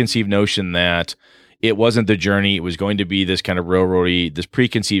 A preconceived notion that it wasn't the journey. It was going to be this kind of railroady, this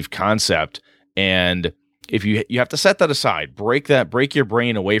preconceived concept. And if you have to set that aside, break your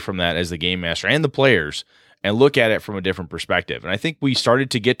brain away from that as the game master and the players, and look at it from a different perspective. And I think we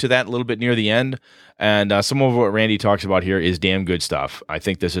started to get to that a little bit near the end. And some of what Randy talks about here is damn good stuff. I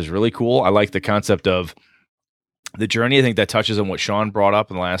think this is really cool. I like the concept of the journey. I think that touches on what Sean brought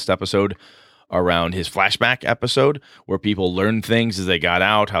up in the last episode around his flashback episode, where people learned things as they got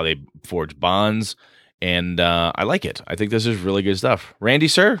out, how they forged bonds. And I like it. I think this is really good stuff. Randy,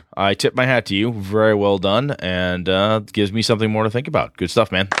 sir, I tip my hat to you. Very well done. And gives me something more to think about. Good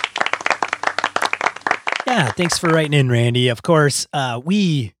stuff, man. Yeah, thanks for writing in, Randy. Of course,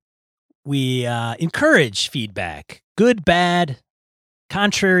 we encourage feedback. Good, bad,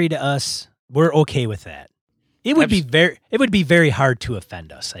 contrary to us, we're okay with that. It would be very hard to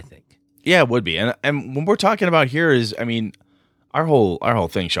offend us, I think. Yeah, it would be. And what we're talking about here is, I mean, our whole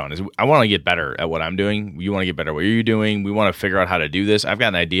thing, Sean, is I want to get better at what I'm doing. You want to get better at what you're doing. We want to figure out how to do this. I've got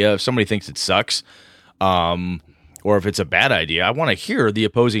an idea. If somebody thinks it sucks, or if it's a bad idea, I want to hear the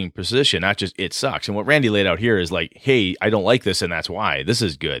opposing position, not just it sucks. And what Randy laid out here is like, hey, I don't like this, and that's why. This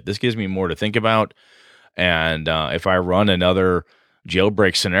is good. This gives me more to think about. And if I run another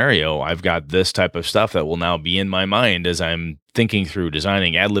jailbreak scenario, I've got this type of stuff that will now be in my mind as I'm thinking through,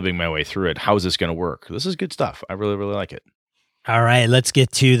 designing, ad-libbing my way through it. How's this going to work? This is good stuff. I really, really like it. All right, let's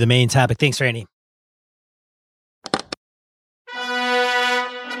get to the main topic. Thanks, Randy.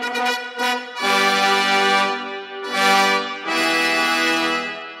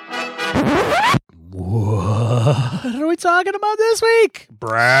 What are we talking about this week,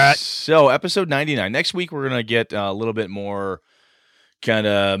 Brett? So, episode 99. Next week, we're going to get a little bit more kind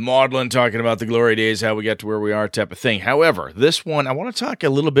of maudlin, talking about the glory days, how we got to where we are type of thing. However, this one, I want to talk a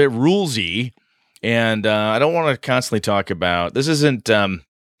little bit rulesy, and I don't want to constantly talk about, this isn't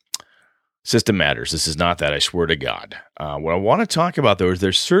System Matters. This is not that, I swear to God. What I want to talk about, though, is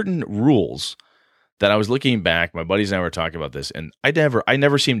there's certain rules that I was looking back, my buddies and I were talking about this, and I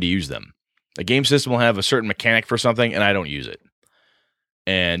never seem to use them. A game system will have a certain mechanic for something, and I don't use it.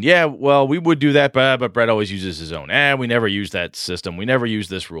 And yeah, well, we would do that, but Brett always uses his own. We never use that system. We never use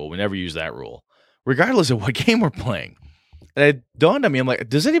this rule. We never use that rule, regardless of what game we're playing. And it dawned on me, I'm like,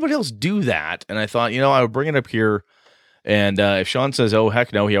 does anybody else do that? And I thought, I would bring it up here. And if Sean says, oh,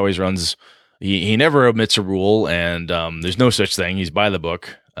 heck no, he always runs, he never omits a rule, and there's no such thing. He's by the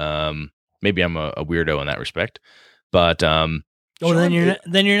book. Maybe I'm a weirdo in that respect. But Sean, then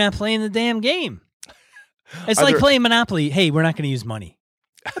you're not playing the damn game. It's like playing Monopoly. Hey, we're not going to use money.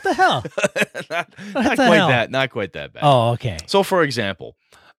 What the hell? Not quite that bad. Oh, okay. So, for example,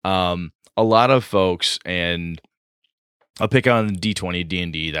 a lot of folks, and I'll pick on D20,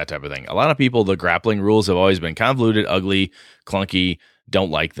 D&D, that type of thing. A lot of people, the grappling rules have always been convoluted, ugly, clunky, don't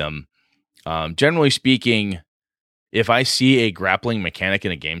like them. Generally speaking, if I see a grappling mechanic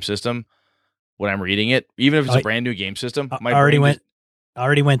in a game system, when I'm reading it, even if it's a brand new game system, I already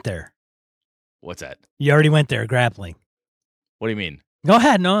went there. What's that? You already went there, grappling. What do you mean? Go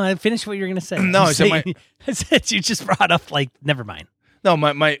ahead. No, I finished what you were going to say. No, I said you just brought up never mind. No,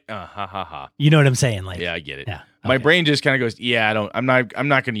 my ha ha ha. You know what I'm saying? Yeah, I get it. Yeah, okay. My brain just kind of goes, yeah, I'm not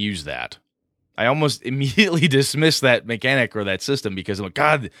going to use that. I almost immediately dismiss that mechanic or that system because I'm like,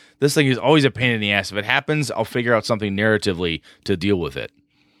 God, this thing is always a pain in the ass. If it happens, I'll figure out something narratively to deal with it.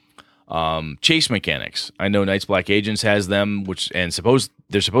 Chase mechanics. I know Night's Black Agents has them, they're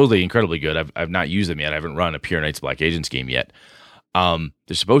supposedly incredibly good. I've not used them yet. I haven't run a pure Night's Black Agents game yet. They're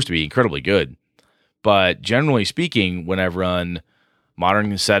supposed to be incredibly good, but generally speaking, when I've run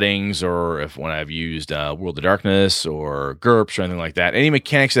modern settings or when I've used World of Darkness or GURPS or anything like that, any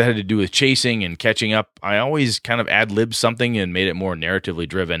mechanics that had to do with chasing and catching up, I always kind of ad-libbed something and made it more narratively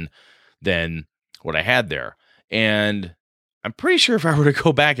driven than what I had there. And I'm pretty sure if I were to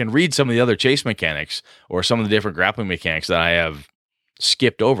go back and read some of the other chase mechanics or some of the different grappling mechanics that I have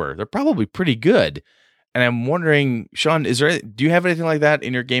skipped over, they're probably pretty good. And I'm wondering, Sean, do you have anything like that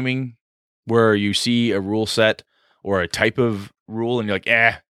in your gaming where you see a rule set or a type of rule and you're like,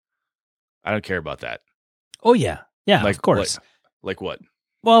 I don't care about that? Oh, yeah. Yeah, of course. Like what?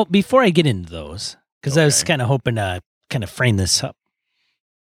 Well, before I get into those, because I was kind of hoping to kind of frame this up,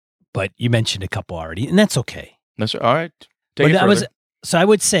 but you mentioned a couple already, and that's okay. That's all right. So I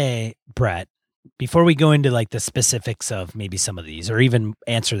would say, Brett, before we go into the specifics of maybe some of these, or even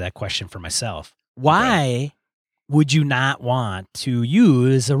answer that question for myself, why would you not want to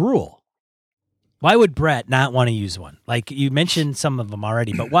use a rule? Why would Brett not want to use one? Like you mentioned some of them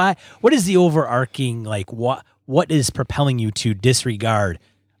already, but why? What is the overarching what is propelling you to disregard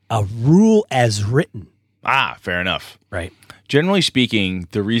a rule as written? Fair enough. Right. Generally speaking,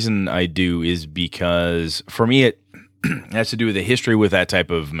 the reason I do is because for me it has to do with the history with that type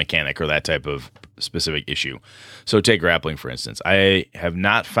of mechanic or that type of specific issue. So take grappling, for instance. I have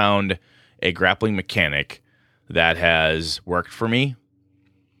not found a grappling mechanic that has worked for me.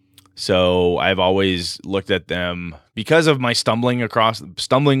 So I've always looked at them because of my stumbling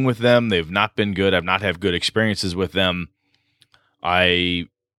with them. They've not been good. I've not had good experiences with them. I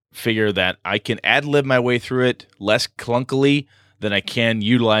figure that I can ad-lib my way through it less clunkily than I can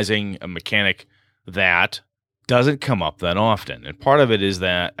utilizing a mechanic that doesn't come up that often. And part of it is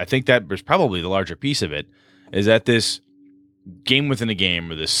that I think that there's probably the larger piece of it is that this game within a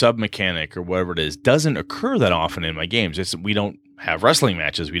game or this sub mechanic or whatever it is doesn't occur that often in my games. We don't have wrestling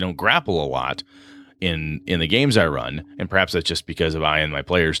matches. We don't grapple a lot in the games I run. And perhaps that's just because I and my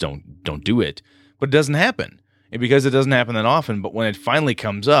players don't do it, but it doesn't happen. And because it doesn't happen that often, but when it finally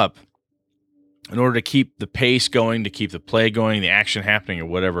comes up, in order to keep the pace going, to keep the play going, the action happening or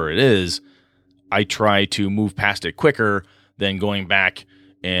whatever it is, I try to move past it quicker than going back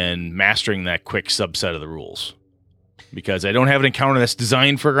and mastering that quick subset of the rules. because I don't have an encounter that's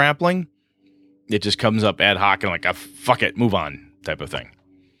designed for grappling. It just comes up ad hoc and like, fuck it, move on type of thing.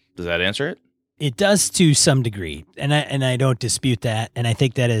 Does that answer it? It does to some degree, and I don't dispute that, and I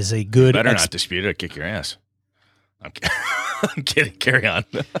think that is a good. Better not dispute it. I'll kick your ass. I'm kidding. Carry on.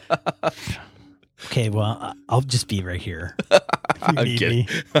 Okay, well, I'll just be right here. I'm kidding.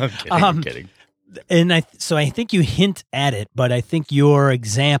 I'm kidding. And I think you hint at it, but I think your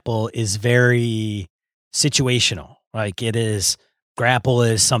example is very situational. Like it is, grapple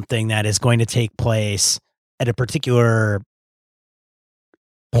is something that is going to take place at a particular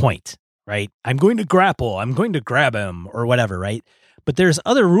point, right? I'm going to grapple, I'm going to grab him or whatever, right? But there's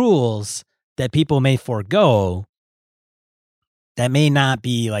other rules that people may forego that may not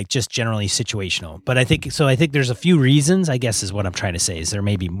be like just generally situational. But I think there's a few reasons, I guess is what I'm trying to say, is there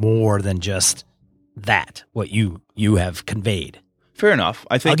may be more than just that, what you have conveyed. Fair enough.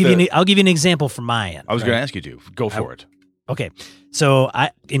 I think I'll give you an example from my end. I was going to ask you to. Go for it. Okay. So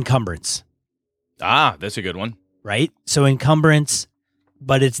encumbrance. That's a good one. Right? So encumbrance,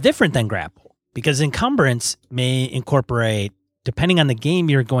 but it's different than grapple because encumbrance may incorporate, depending on the game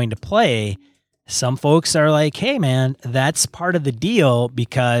you're going to play, some folks are like, hey man, that's part of the deal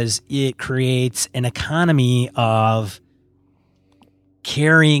because it creates an economy of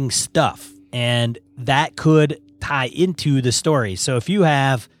carrying stuff. And that could tie into the story. So if you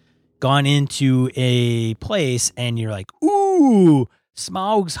have gone into a place and you're like, ooh,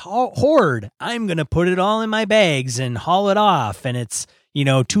 Smaug's hoard, I'm going to put it all in my bags and haul it off. And it's,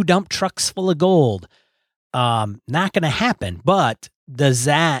 2 dump trucks full of gold. Not going to happen. But does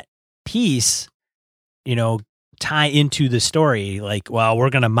that piece, tie into the story? Like, well, we're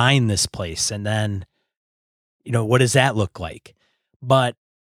going to mine this place. And then, what does that look like? But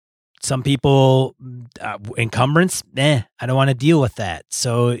some people, encumbrance, I don't want to deal with that.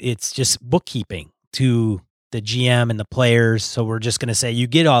 So it's just bookkeeping to the GM and the players. So we're just going to say you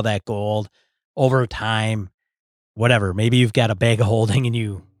get all that gold over time, whatever. Maybe you've got a bag of holding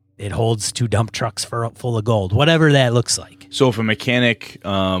and it holds 2 dump trucks full of gold, whatever that looks like. So if a mechanic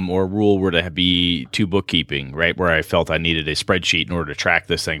or a rule were to be to bookkeeping, right, where I felt I needed a spreadsheet in order to track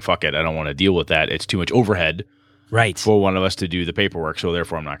this thing, fuck it, I don't want to deal with that. It's too much overhead. Right. For one of us to do the paperwork, so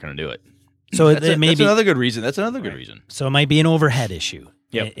therefore I'm not going to do it. So that's another good reason. That's another good reason. So it might be an overhead issue.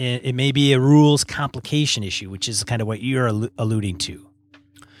 Yep. It may be a rules complication issue, which is kind of what you're alluding to.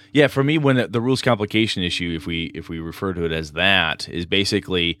 Yeah, for me, when the rules complication issue, if we refer to it as that, is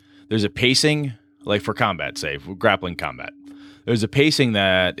basically there's a pacing, like for combat, say, for grappling combat. There's a pacing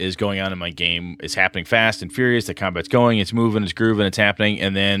that is going on in my game. It's happening fast and furious. The combat's going, it's moving, it's grooving, it's happening,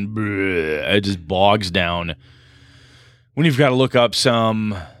 and then it just bogs down when you've got to look up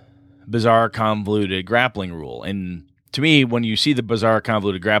some bizarre convoluted grappling rule. And to me, when you see the bizarre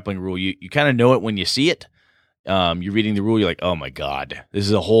convoluted grappling rule, you kind of know it when you see it. You're reading the rule, you're like, oh my God, this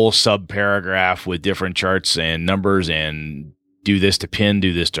is a whole sub-paragraph with different charts and numbers and do this to pin,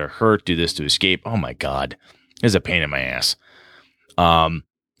 do this to hurt, do this to escape. Oh my God, this is a pain in my ass. So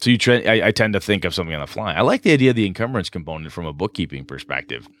I tend to think of something on the fly. I like the idea of the encumbrance component from a bookkeeping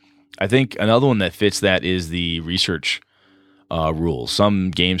perspective. I think another one that fits that is the research rules. Some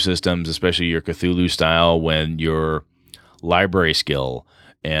game systems, especially your Cthulhu style, when your library skill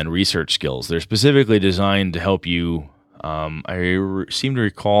and research skills, they're specifically designed to help you. I seem to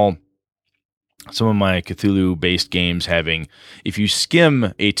recall some of my Cthulhu-based games having, if you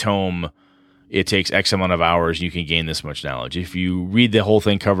skim a tome, it takes X amount of hours, you can gain this much knowledge. If you read the whole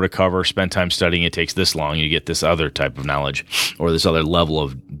thing cover to cover, spend time studying, it takes this long, you get this other type of knowledge or this other level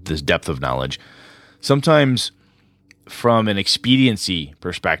of this depth of knowledge. Sometimes from an expediency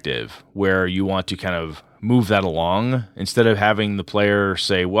perspective, where you want to kind of move that along, instead of having the player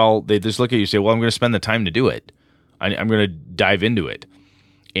say, well, they just look at you and say, well, I'm going to spend the time to do it. I'm going to dive into it.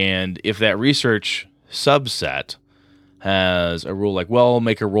 And if that research subset has a rule like, well,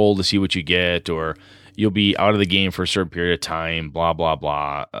 make a roll to see what you get, or you'll be out of the game for a certain period of time, blah, blah,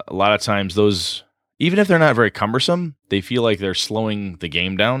 blah. A lot of times those, even if they're not very cumbersome, they feel like they're slowing the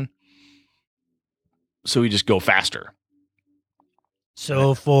game down. So we just go faster.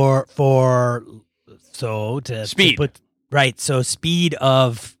 So to speed. Right. So speed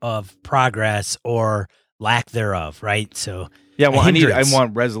of progress or lack thereof. Right. So yeah. Well, I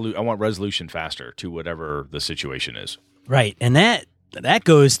want resolution faster to whatever the situation is. Right. And that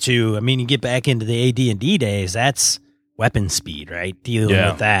goes to, you get back into the AD&D days, that's weapon speed, right? Dealing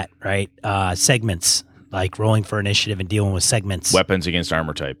with that, right? Segments, like rolling for initiative and dealing with segments. Weapons against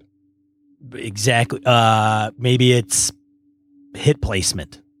armor type. Exactly. Maybe it's hit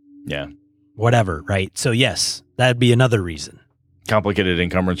placement. Yeah. Whatever, right? So yes, that'd be another reason. complicated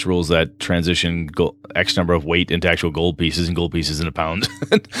encumbrance rules that transition X number of weight into actual gold pieces and gold pieces into pounds.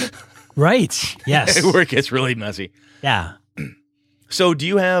 Right. Yes. Where it gets really messy. Yeah. So do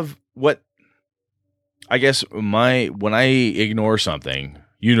you have what, I guess when I ignore something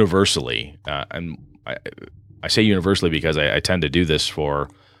universally, and I say universally because I tend to do this for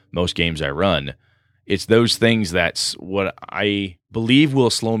most games I run, it's those things that's what I believe will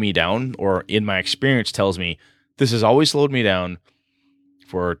slow me down, or in my experience tells me this has always slowed me down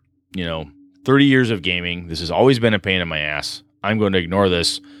for, 30 years of gaming. This has always been a pain in my ass. I'm going to ignore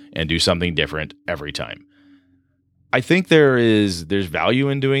this and do something different every time. I think there's value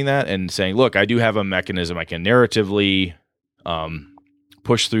in doing that and saying, look, I do have a mechanism. I can narratively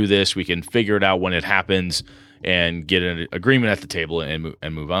push through this. We can figure it out when it happens and get an agreement at the table and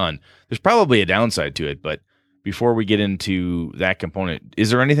move on. There's probably a downside to it, but before we get into that component, is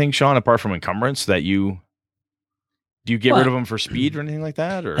there anything, Sean, apart from encumbrance that do you get rid of them for speed or anything like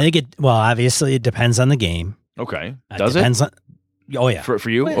that? Or I think obviously it depends on the game. Okay. Does it? Depends on, oh yeah. For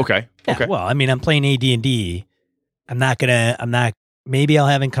you? Well, yeah. Okay. Yeah, okay. Well, I mean, I'm playing AD&D. Maybe I'll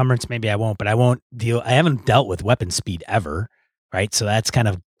have encumbrance, maybe I won't, but I haven't dealt with weapon speed ever, right? So that's kind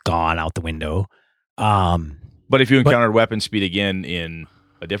of gone out the window. But if you encountered weapon speed again in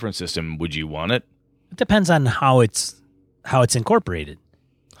a different system, would you want it? It depends on how it's incorporated.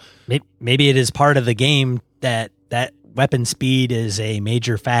 Maybe it is part of the game that weapon speed is a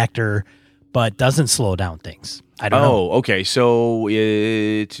major factor, but doesn't slow down things. I don't know. Oh, okay. So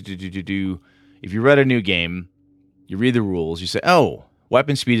if you read a new game, you read the rules, you say, oh,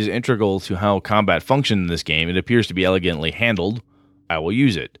 weapon speed is integral to how combat functions in this game. It appears to be elegantly handled. I will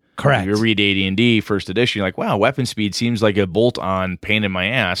use it. Correct. If you read AD&D first edition, you're like, wow, weapon speed seems like a bolt-on pain in my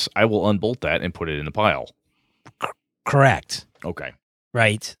ass. I will unbolt that and put it in the pile. Correct. Okay.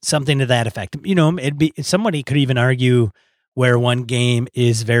 Right. Something to that effect. Somebody could even argue where one game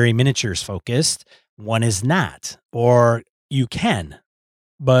is very miniatures focused, one is not, or you can,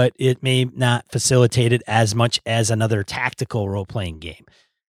 but it may not facilitate it as much as another tactical role-playing game.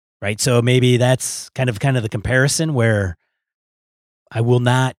 Right. So maybe that's kind of the comparison where I will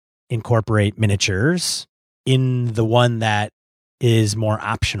not incorporate miniatures in the one that is more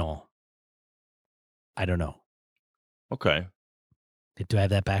optional. I don't know. Okay. Do I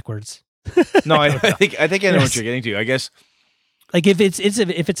have that backwards? No, I think I know what you're getting to. I guess, like if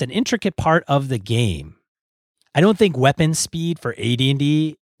it's an intricate part of the game, I don't think weapon speed for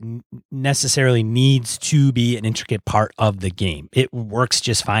AD&D necessarily needs to be an intricate part of the game. It works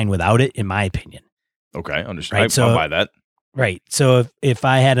just fine without it, in my opinion. Okay, understand. Right, I'll buy that. Right. So if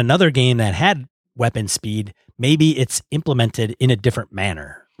I had another game that had weapon speed, maybe it's implemented in a different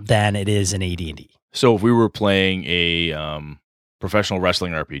manner than it is in AD&D. So if we were playing a professional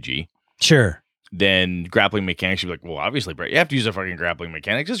wrestling RPG, sure, then grappling mechanics, you'd be like, well, obviously, Brett, you have to use a fucking grappling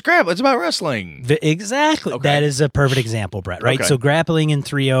mechanics. It's about wrestling. Exactly. Okay. That is a perfect example, Brett, right? Okay. So grappling in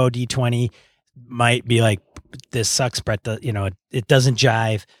 3.0 D20 might be like, this sucks, Brett. It doesn't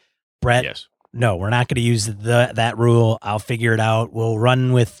jive. Brett, yes. No, we're not going to use that rule. I'll figure it out. We'll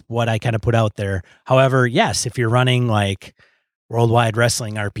run with what I kind of put out there. However, yes, if you're running like Worldwide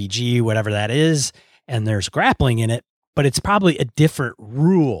Wrestling RPG, whatever that is, and there's grappling in it, but it's probably a different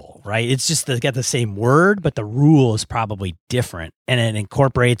rule, right? It's just got the same word, but the rule is probably different, and it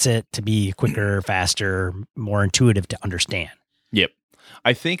incorporates it to be quicker, faster, more intuitive to understand. Yep.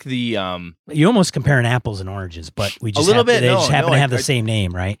 I think you almost comparing apples and oranges, but we just happen to have the same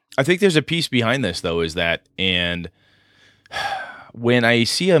name, right? I think there's a piece behind this though, is that, and when I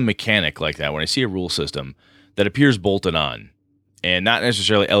see a mechanic like that, when I see a rule system that appears bolted on, and not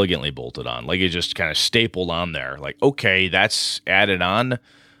necessarily elegantly bolted on, like it just kind of stapled on there, like, okay, that's added on.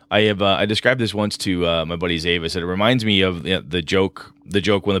 I described this once to my buddy Zavis, and it reminds me of the joke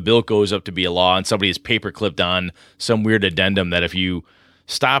when the bill goes up to be a law and somebody has paper clipped on some weird addendum that if you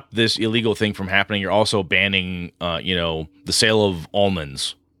stop this illegal thing from happening, you're also banning, the sale of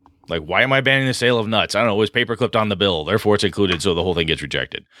almonds. Like, why am I banning the sale of nuts? I don't know. It was paper clipped on the bill, therefore it's included, so the whole thing gets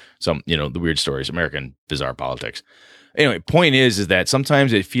rejected. Some, the weird stories, American bizarre politics. Anyway, point is that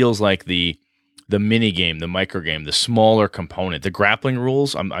sometimes it feels like the mini game, the micro game, the smaller component, the grappling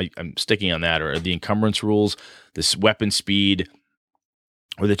rules. I'm sticking on that, or the encumbrance rules, this weapon speed,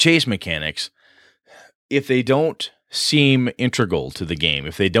 or the chase mechanics. If they don't seem integral to the game,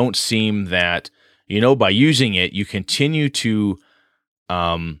 if they don't seem that, by using it, you continue to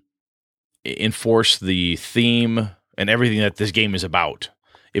enforce the theme and everything that this game is about.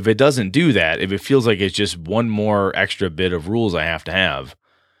 If it doesn't do that, if it feels like it's just one more extra bit of rules I have to have,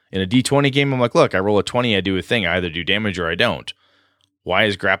 in a D20 game, I'm like, look, I roll a 20, I do a thing. I either do damage or I don't. Why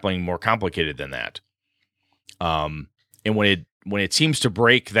is grappling more complicated than that? And when when it seems to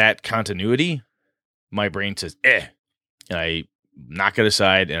break that continuity, my brain says, and I knock it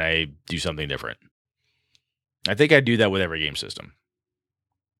aside and I do something different. I think I do that with every game system.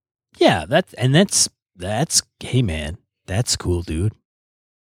 Yeah, that's hey man, that's cool, dude.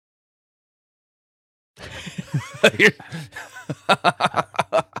 You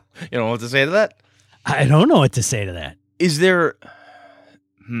don't know what to say to that? I don't know what to say to that. Is there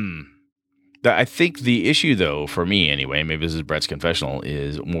I think the issue, though, for me anyway, maybe this is Brett's confessional,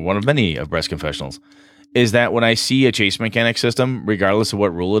 is one of many of Brett's confessionals, is that when I see a chase mechanic system, regardless of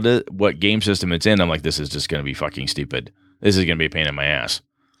what rule it is, what game system it's in, I'm like, this is just going to be fucking stupid. This is going to be a pain in my ass.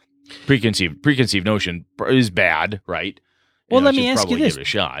 Preconceived notion is bad, right? Well, let me ask you this. Give it a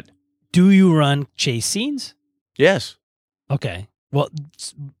shot. Do you run chase scenes? Yes. Okay. Well,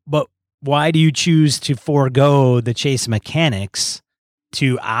 but why do you choose to forego the chase mechanics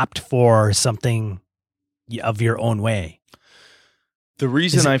to opt for something of your own way? The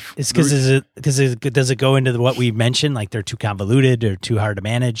reason does it go into what we mentioned, like they're too convoluted or too hard to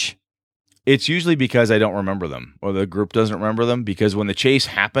manage? It's usually because I don't remember them, or the group doesn't remember them, because when the chase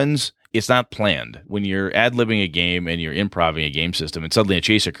happens, it's not planned. When you're ad-libbing a game and you're improvising a game system and suddenly a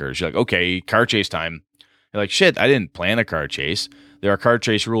chase occurs, you're like, okay, car chase time. You're like, shit, I didn't plan a car chase. There are car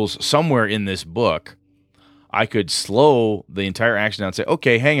chase rules somewhere in this book. I could slow the entire action down and say,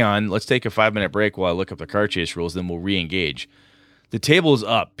 okay, hang on, let's take a 5-minute break while I look up the car chase rules, then we'll re-engage. The table is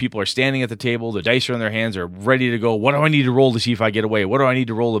up. People are standing at the table. The dice are in their hands. Are ready to go. What do I need to roll to see if I get away? What do I need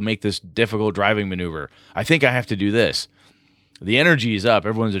to roll to make this difficult driving maneuver? I think I have to do this. The energy is up.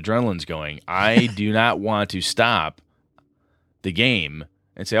 Everyone's adrenaline's going. I do not want to stop the game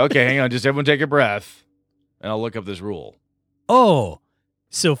and say, okay, hang on, just everyone take a breath, and I'll look up this rule. Oh,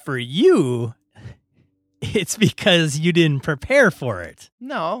 so for you, it's because you didn't prepare for it.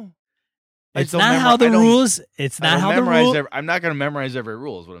 No. It's not how the rules. It's not how the rules. I'm not going to memorize every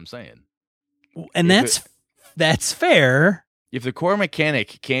rule. Is what I'm saying. And that's fair. If the core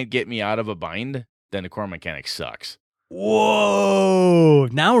mechanic can't get me out of a bind, then the core mechanic sucks. Whoa!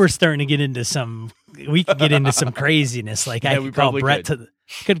 Now we're starting to get into some. We could get into some craziness. Like I could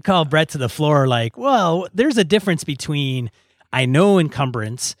call Brett to the floor. Like, well, there's a difference between I know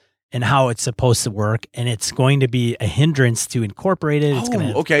encumbrance and how it's supposed to work, and it's going to be a hindrance to incorporate it. It's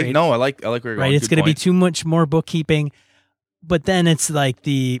No, I like where you're going. Right, it's going to be too much more bookkeeping. But then it's like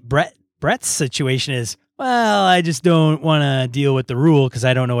the Brett's situation is, well, I just don't want to deal with the rule because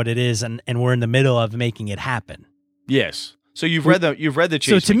I don't know what it is, and we're in the middle of making it happen. Yes. So you've read the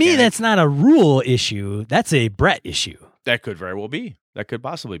chase. So to me, that's not a rule issue. That's a Brett issue. That could very well be. That could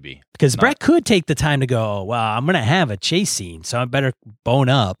possibly be. Because Brett could take the time to go, well, I'm going to have a chase scene, so I better bone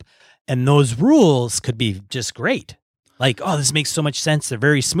up. And those rules could be just great. Like, oh, this makes so much sense. They're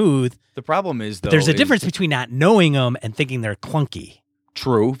very smooth. The problem is, though, there's a difference between not knowing them and thinking they're clunky.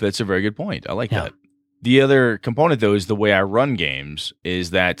 True. That's a very good point. I like that. The other component, though, is the way I run games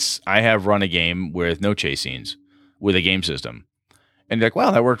is that I have run a game with no chase scenes with a game system. And you're like,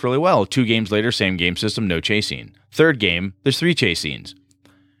 wow, that worked really well. 2 games later, same game system, no chase scene. Third game, there's 3 chase scenes.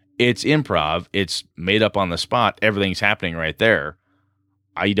 It's improv. It's made up on the spot. Everything's happening right there.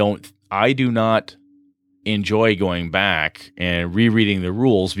 I do not enjoy going back and rereading the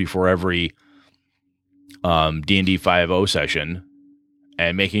rules before every D&D 5.0 session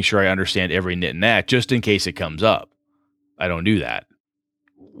and making sure I understand every nit and nat just in case it comes up. I don't do that.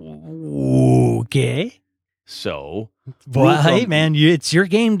 Okay. So, well, hey man, it's your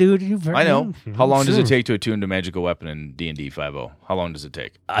game, dude. I know. How long does it take to attune to magical weapon in D&D 5.0? How long does it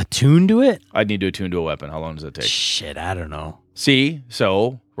take? Attune to it? I'd need to attune to a weapon. How long does it take? Shit, I don't know. See,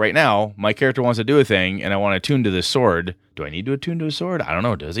 so right now, my character wants to do a thing, and I want to attune to this sword. Do I need to attune to a sword? I don't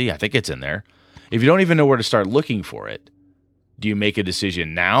know. Does he? I think it's in there. If you don't even know where to start looking for it, do you make a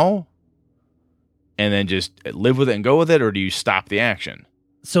decision now and then just live with it and go with it, or do you stop the action?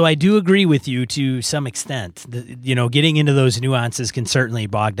 So I do agree with you to some extent. Getting into those nuances can certainly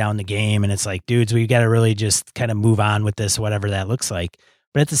bog down the game, and it's like, dudes, we've got to really just kind of move on with this, whatever that looks like.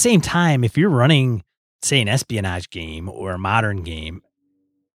 But at the same time, if you're running, say, an espionage game or a modern game,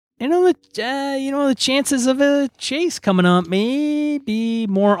 the chances of a chase coming up may be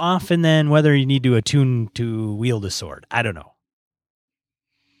more often than whether you need to attune to wield a sword. I don't know.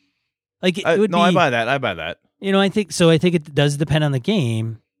 Like it would be. I buy that. I think so. I think it does depend on the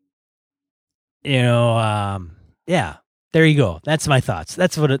game. Yeah. There you go. That's my thoughts.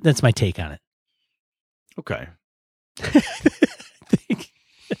 That's my take on it. Okay.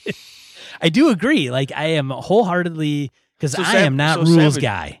 I do agree. Like I am wholeheartedly because I am not rules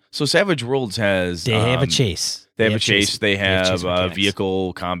guy. So Savage Worlds has they have a chase. They have a chase. They have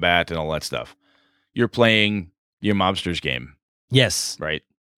vehicle combat and all that stuff. You're playing your mobsters game. Yes. right?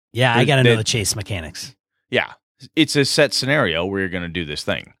 Yeah, I got to know the chase mechanics. Yeah. It's a set scenario where you're going to do this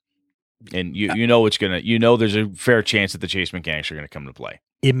thing. And you know it's going to, you know there's a fair chance that the chase mechanics are going to come to play.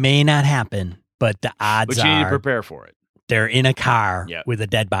 It may not happen, but the odds But you need to are prepare for it. they're in a car Yep. with a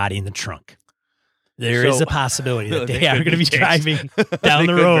dead body in the trunk. There is a possibility that they are could going to be chased. driving They down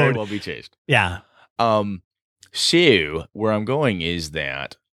the could very road. well be chased. Yeah. So where I'm going is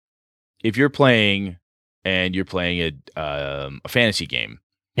that if you're playing and you're playing a fantasy game,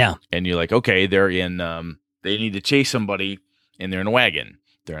 Yeah. and you're like, okay, they're in, they need to chase somebody, and they're in a wagon,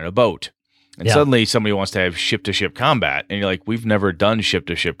 they're in a boat, and Yeah. suddenly somebody wants to have ship-to-ship combat, and you're like, we've never done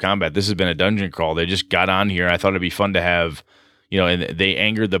ship-to-ship combat. This has been a dungeon crawl. They just got on here. I thought it'd be fun to have, and they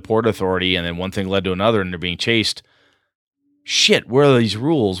angered the Port Authority, and then one thing led to another, and they're being chased. Shit, where are these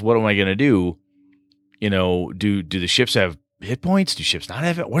rules? What am I going to do? Do the ships have hit points? Do ships not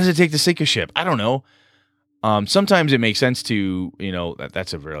have it? What does it take to sink a ship? I don't know. Sometimes it makes sense to,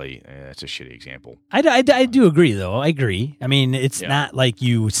 that's a shitty example. I do agree, though. I agree. I mean, it's not like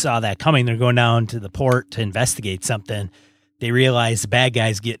you saw that coming. They're going down to the port to investigate something. They realize the bad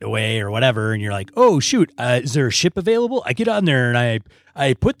guys get away or whatever, and you're like, oh, shoot, is there a ship available? I get on there, and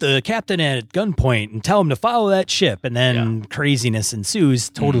I put the captain at gunpoint and tell him to follow that ship, and then craziness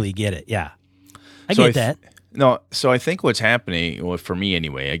ensues. Totally get it. Yeah. I get that. No, so I think what's happening, well, for me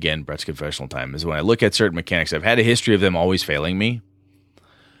anyway, again, Brett's confessional time, is when I look at certain mechanics, I've had a history of them always failing me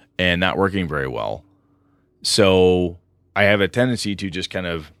and not working very well. So I have a tendency to just kind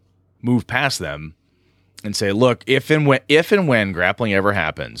of move past them and say, look, if and when grappling ever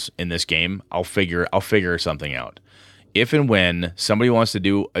happens in this game, I'll figure something out. If and when somebody wants to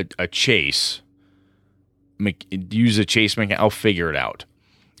do a chase, use a chase mechanic, I'll figure it out.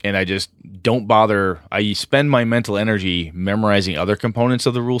 And I just don't bother. I spend my mental energy memorizing other components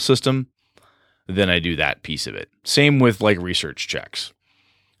of the rule system. Then I do that piece of it. Same with like research checks.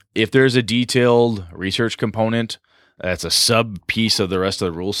 If there's a detailed research component that's a sub piece of the rest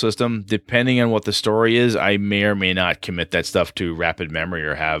of the rule system, depending on what the story is, I may or may not commit that stuff to rapid memory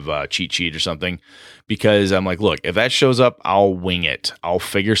or have a cheat sheet or something, because I'm like, look, if that shows up, I'll wing it. I'll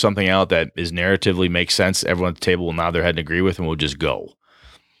figure something out that is narratively makes sense. Everyone at the table will nod their head and agree with, and we'll just go.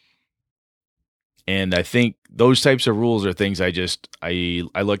 And I think those types of rules are things I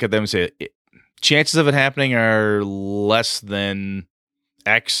look at them and say, chances of it happening are less than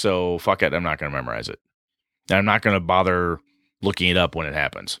X, so fuck it, I'm not going to memorize it. And I'm not going to bother looking it up when it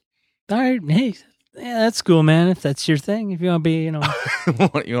happens. All right, hey, yeah, that's cool, man. If that's your thing, if you want to be, you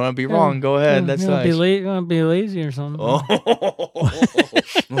want to be wrong, go ahead. That's nice. You want to be lazy or something? Oh,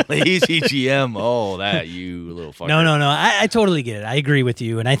 lazy GM. Oh, that you little fucker. No. I totally get it. I agree with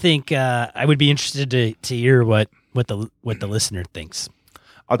you, and I think I would be interested to hear what the listener thinks.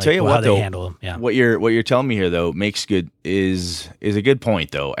 I'll tell you what, though. They handle them. Yeah. What you're telling me here, though, makes good is a good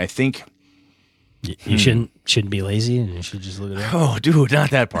point, though. I think you shouldn't be lazy, and you should just look at it. Oh, dude, not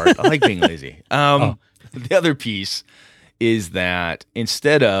that part. I like being lazy. The other piece is that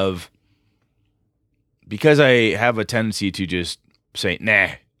instead of, because I have a tendency to just say,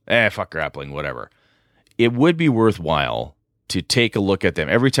 fuck grappling, whatever, it would be worthwhile to take a look at them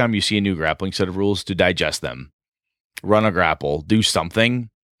every time you see a new grappling set of rules, to digest them, run a grapple, do something,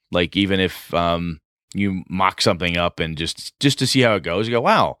 like even if you mock something up and just to see how it goes, you go,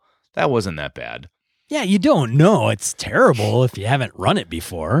 wow, that wasn't that bad. Yeah, you don't know. It's terrible if you haven't run it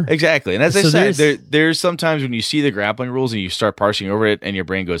before. Exactly. And as I said, there's sometimes when you see the grappling rules and you start parsing over it and your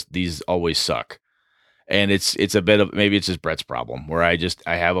brain goes, these always suck. And it's a bit of, maybe it's just Brett's problem, where I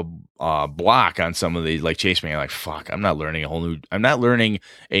have a block on some of these, like chase me. I'm like, fuck, I'm not learning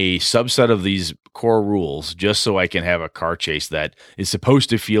a subset of these core rules just so I can have a car chase that is supposed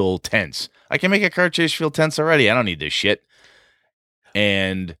to feel tense. I can make a car chase feel tense already. I don't need this shit.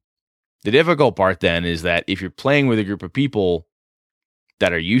 And the difficult part then is that if you're playing with a group of people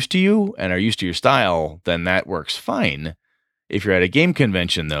that are used to you and are used to your style, then that works fine. If you're at a game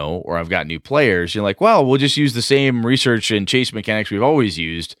convention, though, or I've got new players, you're like, well, we'll just use the same research and chase mechanics we've always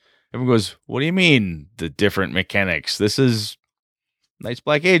used. Everyone goes, what do you mean the different mechanics? This is Knights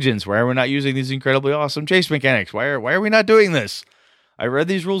Black Agents. Why are we not using these incredibly awesome chase mechanics? Why are we not doing this? I read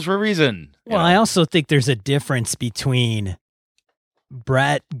these rules for a reason. Well, I also think there's a difference between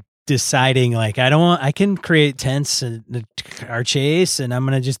Brett deciding, like, I can create tents and the car chase, and I'm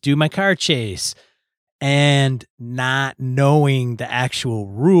going to just do my car chase, and not knowing the actual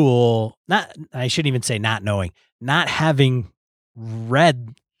rule. I shouldn't even say not knowing, not having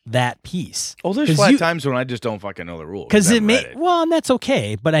read that piece. Oh, there's flat times when I just don't fucking know the rules. Because well, and that's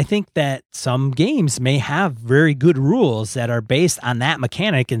okay. But I think that some games may have very good rules that are based on that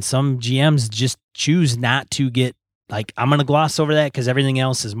mechanic, and some GMs just choose not to get Like, I'm going to gloss over that because everything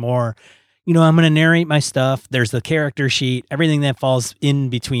else is more, I'm going to narrate my stuff. There's the character sheet. Everything that falls in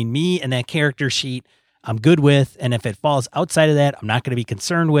between me and that character sheet, I'm good with. And if it falls outside of that, I'm not going to be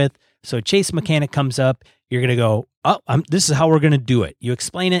concerned with. So a chase mechanic comes up. You're going to go, this is how we're going to do it. You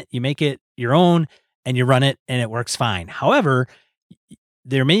explain it, you make it your own, and you run it, and it works fine. However,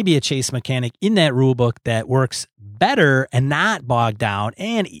 there may be a chase mechanic in that rule book that works better and not bogged down,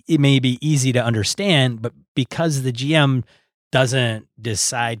 and it may be easy to understand, but because the GM doesn't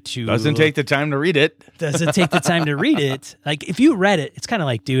take the time to read it. Like, if you read it, it's kind of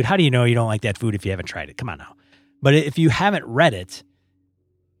like, dude, how do you know you don't like that food if you haven't tried it? Come on now. But if you haven't read it,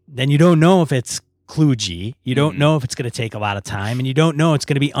 then you don't know if it's kludgy. You don't know if it's going to take a lot of time, and you don't know it's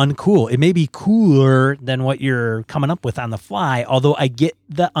going to be uncool. It may be cooler than what you're coming up with on the fly, although I get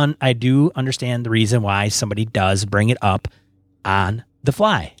I do understand the reason why somebody does bring it up on the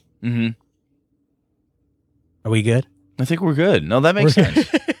fly. Mm-hmm. Are we good? I think we're good. No, that makes sense.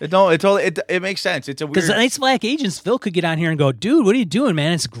 It makes sense. It's a weird... Because the Knights Black Agents, Phil could get on here and go, dude, what are you doing,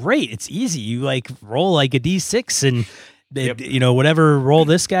 man? It's great. It's easy. You like roll like a D6 and whatever roll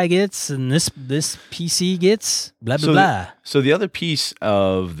this guy gets and this PC gets, blah, blah, blah. So the other piece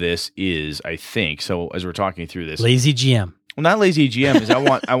of this is, I think, so as we're talking through this... Lazy GM. Well, not lazy GM, is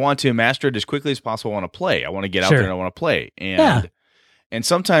I want to master it as quickly as possible. I want to play. I want to get out there and I want to play. And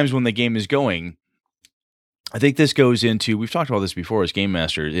sometimes when the game is going... I think this goes into, we've talked about this before as game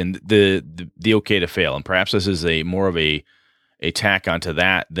masters, and the okay to fail. And perhaps this is more of a tack onto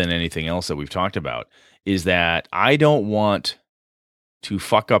that than anything else that we've talked about, is that I don't want to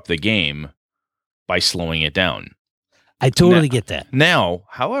fuck up the game by slowing it down. I totally get that. Now,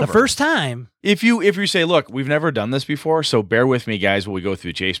 however, the first time, if you say, look, we've never done this before, so bear with me, guys, while we go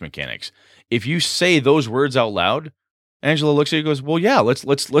through chase mechanics. If you say those words out loud, Angela looks at you and goes, well, yeah,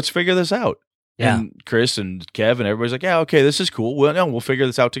 let's figure this out. Yeah. And Chris and Kev and everybody's like, yeah, okay, this is cool. We'll figure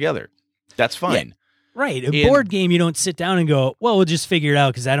this out together. That's fine. Yeah. Right. A board game, you don't sit down and go, well, we'll just figure it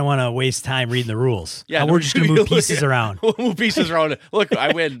out because I don't want to waste time reading the rules. Yeah, we're just going to move pieces around. We'll move pieces around. Look,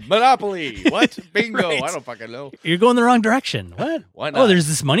 I win. Monopoly. What? Bingo. Right. I don't fucking know. You're going the wrong direction. What? Why not? Oh, there's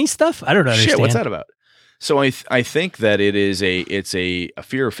this money stuff? I don't understand. Shit, what's that about? So I think that it's a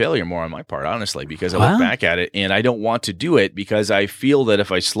fear of failure more on my part, honestly, because I look back at it and I don't want to do it because I feel that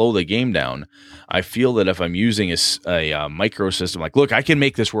if I slow the game down, I feel that if I'm using a micro system, like, look, I can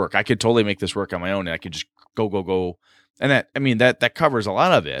make this work. I could totally make this work on my own, and I could just go. And that covers a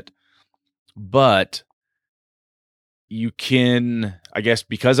lot of it. But you can, I guess,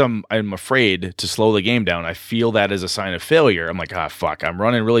 because I'm afraid to slow the game down, I feel that as a sign of failure. I'm like, fuck, I'm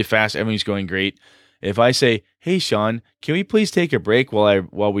running really fast. Everything's going great. If I say, hey, Sean, can we please take a break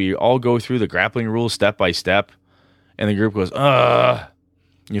while we all go through the grappling rules step by step? And the group goes, and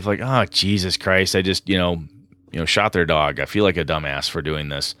you're like, oh, Jesus Christ, I just, shot their dog. I feel like a dumbass for doing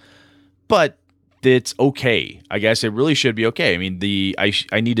this. But it's okay. I guess it really should be okay. I mean,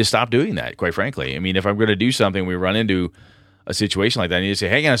 I need to stop doing that, quite frankly. I mean, if I'm going to do something, we run into a situation like that, I need to say,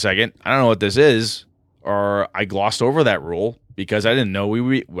 hang on a second, I don't know what this is, or I glossed over that rule. Because I didn't know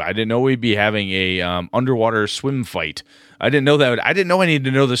we'd be having a underwater swim fight. I didn't know that. I didn't know I needed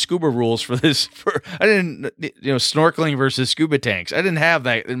to know the scuba rules for this. I didn't, snorkeling versus scuba tanks. I didn't have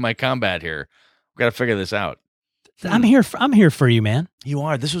that in my combat here. We've got to figure this out. I'm here for you, man. You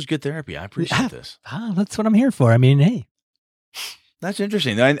are. This was good therapy. I appreciate this. That's what I'm here for. I mean, hey, that's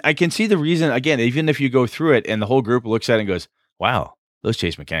interesting. I can see the reason. Again, even if you go through it and the whole group looks at it and goes, "Wow, those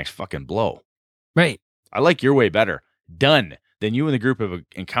chase mechanics fucking blow." Right. I like your way better. Done. Then you and the group have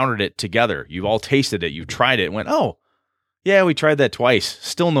encountered it together. You've all tasted it. You've tried it. Went, oh, yeah, we tried that twice.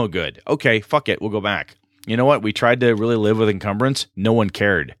 Still no good. Okay, fuck it. We'll go back. You know what? We tried to really live with encumbrance. No one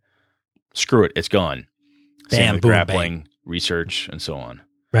cared. Screw it. It's gone. Same with grappling, research, and so on.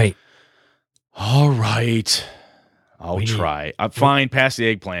 Right. All right. I'll try. I'm fine. Pass the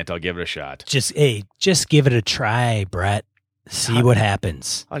eggplant. I'll give it a shot. Just give it a try, Brett. See what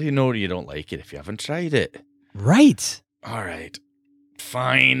happens. How do you know you don't like it if you haven't tried it? Right. All right.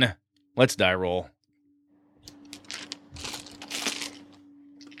 Fine. Let's die roll.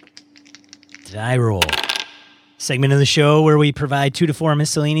 Die roll. Segment of the show where we provide 2 to 4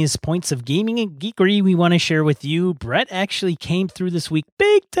 miscellaneous points of gaming and geekery we want to share with you. Brett actually came through this week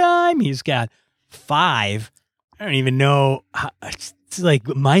big time. He's got 5. I don't even know. It's like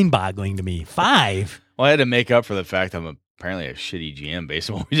mind-boggling to me. 5. Well, I had to make up for the fact I'm apparently a shitty GM based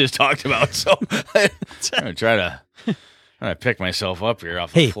on what we just talked about. So I'm going to try to pick myself up here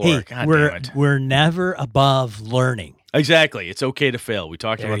off the floor. God damn it. We're never above learning. Exactly. It's okay to fail. We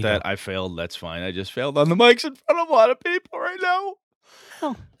talked about that. Go. I failed. That's fine. I just failed on the mics in front of a lot of people right now.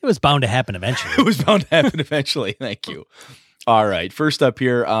 Well, It was bound to happen eventually. It was bound to happen eventually. Thank you. All right. First up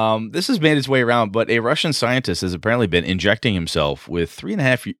here, this has made its way around, but a Russian scientist has apparently been injecting himself with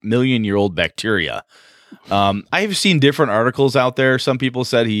 3.5 million year old bacteria. I've seen different articles out there. Some people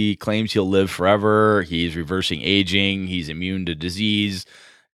said he claims he'll live forever. He's reversing aging. He's immune to disease.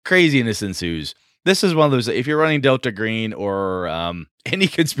 Craziness ensues. This is one of those, if you're running Delta Green or any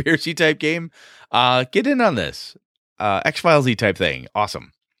conspiracy type game, get in on this. X-Files-y type thing.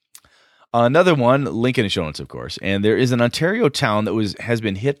 Awesome. Another one, link in the show notes, of course. And there is an Ontario town that has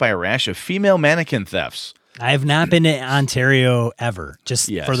been hit by a rash of female mannequin thefts. I have not been to Ontario ever, just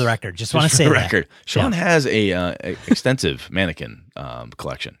for the record. Just want to say that. Sean has a extensive mannequin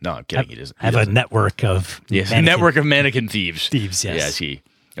collection. No, I'm kidding. He doesn't. I have a network of network of mannequin thieves. Thieves, yes. Yes, he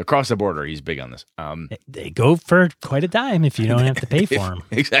across the border. He's big on this. They go for quite a dime if you don't have to pay for them.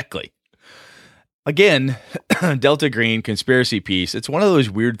 Exactly. Again, Delta Green conspiracy piece. It's one of those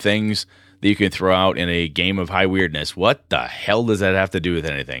weird things that you can throw out in a game of high weirdness. What the hell does that have to do with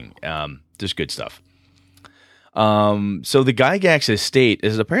anything? Just good stuff. So the Gygax estate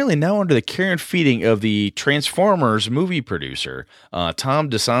is apparently now under the care and feeding of the Transformers movie producer, Tom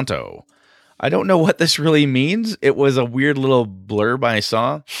DeSanto. I don't know what this really means. It was a weird little blurb I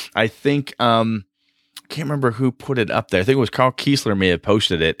saw. I think, can't remember who put it up there. I think it was Carl Kiesler may have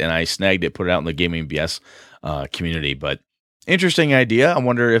posted it, and I snagged it, put it out in the Gaming BS community. But interesting idea. I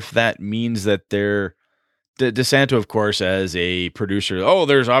wonder if that means that they're DeSanto, of course, as a producer. Oh,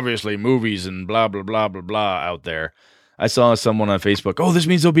 there's obviously movies and blah blah blah blah blah out there. I saw someone on Facebook. Oh, this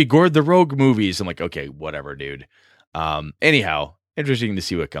means there'll be Gord the Rogue movies. I'm like, okay, whatever, dude. Anyhow, interesting to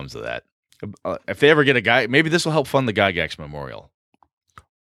see what comes of that. If they ever get a guy, maybe this will help fund the Gygax Memorial.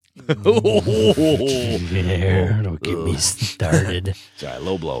 Don't get me started. Sorry,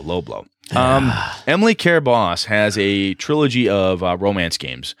 low blow. Emily Care-Boss has a trilogy of romance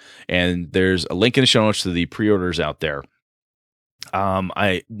games, and there's a link in the show notes to the pre-orders out there.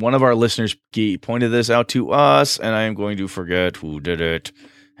 One of our listeners pointed this out to us, and I am going to forget who did it.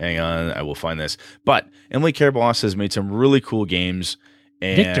 Hang on, I will find this. But Emily Care-Boss has made some really cool games.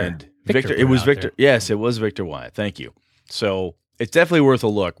 And Victor. It was Victor. Yes, it was Victor Wyatt. Thank you. So it's definitely worth a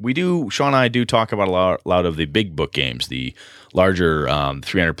look. Sean and I do talk about a lot of the big book games, the larger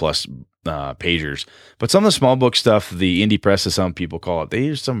 300 plus pagers. But some of the small book stuff, the indie press, as some people call it,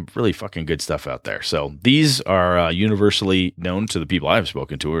 there's some really fucking good stuff out there. So these are universally known to the people I've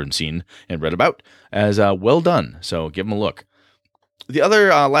spoken to and seen and read about as well done. So give them a look. The other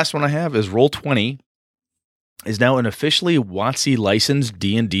last one I have is Roll20 is now an officially WotC licensed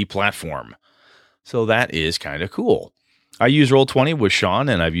D&D platform. So that is kind of cool. I use Roll20 with Sean,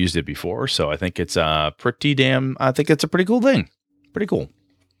 and I've used it before, so I think it's I think it's a pretty cool thing. Pretty cool.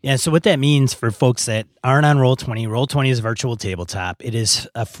 Yeah, so what that means for folks that aren't on Roll20 is virtual tabletop. It is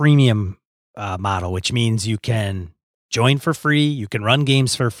a freemium model, which means you can join for free, you can run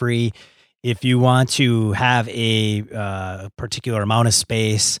games for free. If you want to have a particular amount of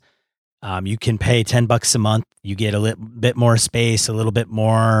space, you can pay $10 a month. You get a little bit more space, a little bit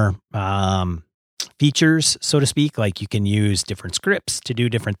more features, so to speak. Like you can use different scripts to do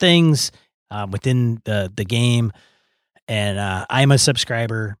different things within the game. And I'm a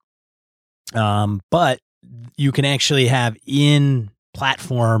subscriber, but you can actually have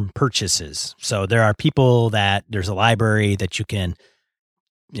in-platform purchases. So there are people there's a library that you can,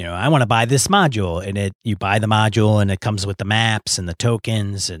 I want to buy this module, and you buy the module, and it comes with the maps and the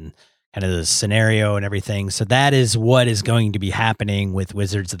tokens and kind of the scenario and everything. So that is what is going to be happening with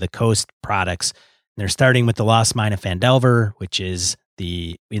Wizards of the Coast products. They're starting with the Lost Mine of Phandelver, which is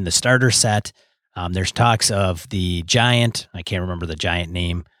in the starter set. There's talks of the Giant, I can't remember the Giant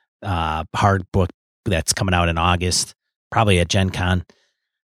name, hard book that's coming out in August, probably at Gen Con,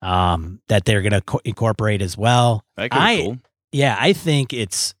 that they're going to incorporate as well. That could be cool. Yeah, I think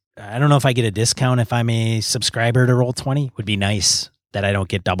I don't know if I get a discount if I'm a subscriber to Roll20. Would be nice that I don't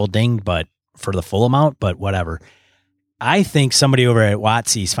get double dinged, but for the full amount, but whatever. I think somebody over at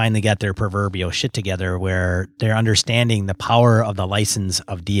WotC's finally got their proverbial shit together where they're understanding the power of the license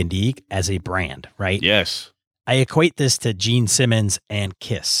of D&D as a brand, right? Yes. I equate this to Gene Simmons and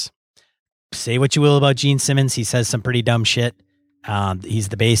Kiss. Say what you will about Gene Simmons. He says some pretty dumb shit. He's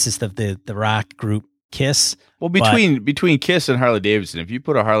the bassist of the rock group Kiss. Well, between Kiss and Harley Davidson, if you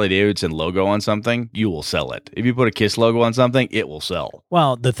put a Harley Davidson logo on something, you will sell it. If you put a Kiss logo on something, it will sell.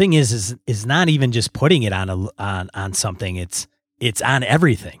 Well, the thing is not even just putting it on something. It's on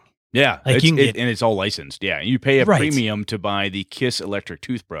everything. Yeah, and it's all licensed. Yeah, you pay a premium to buy the Kiss electric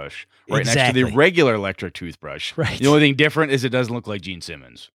toothbrush next to the regular electric toothbrush. Right. The only thing different is it doesn't look like Gene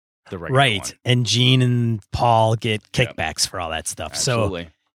Simmons, the regular one. And Gene and Paul get kickbacks for all that stuff. Absolutely. So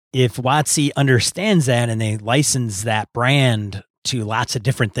if WotC understands that and they license that brand to lots of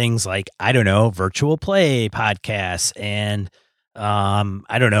different things like, I don't know, virtual play podcasts and,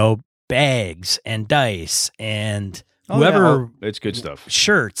 I don't know, bags and dice and whoever, it's good stuff,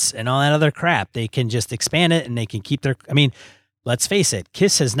 shirts and all that other crap, they can just expand it and they can keep their, I mean, let's face it,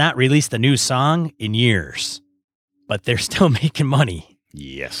 Kiss has not released a new song in years, but they're still making money.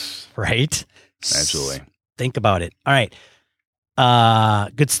 Yes. Right? Absolutely. Think about it. All right.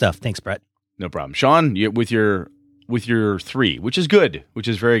 Good stuff. Thanks, Brett. No problem. Sean, with your 3, which is good, which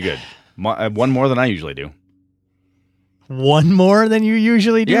is very good. One more than I usually do. One more than you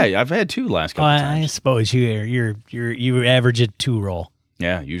usually do? Yeah, I've had 2 last couple times. I suppose you average a 2 roll.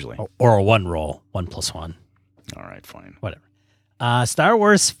 Yeah, usually. Or a 1 roll, 1 + 1. All right, fine. Whatever. Star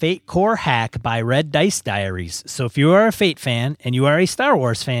Wars Fate Core hack by Red Dice Diaries. So if you are a Fate fan and you are a Star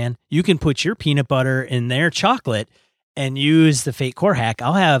Wars fan, you can put your peanut butter in their chocolate and use the Fate Core hack.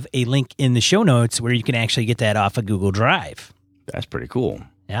 I'll have a link in the show notes where you can actually get that off of Google Drive. That's pretty cool.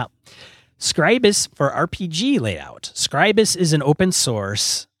 Yeah. Scribus for RPG layout. Scribus is an open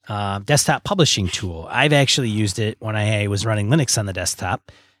source desktop publishing tool. I've actually used it when I was running Linux on the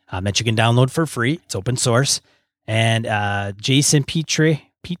desktop that you can download for free. It's open source. And Jason Petre,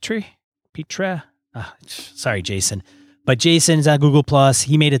 sorry, Jason. But Jason is on Google+.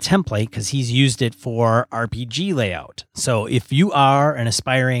 He made a template because he's used it for RPG layout. So if you are an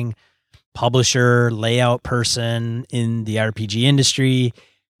aspiring publisher, layout person in the RPG industry,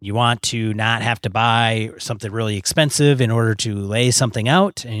 you want to not have to buy something really expensive in order to lay something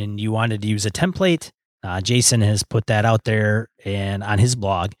out, and you wanted to use a template, Jason has put that out there and on his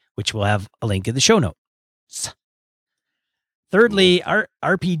blog, which we'll have a link in the show notes. Thirdly, our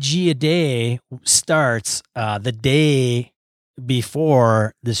RPG A Day starts the day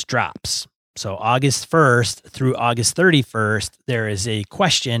before this drops. So August 1st through August 31st, there is a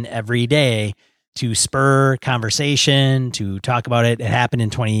question every day to spur conversation, to talk about it. It happened in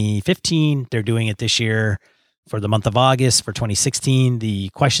 2015. They're doing it this year for the month of August. For 2016, the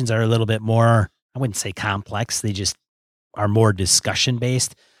questions are a little bit more, I wouldn't say complex. They just are more discussion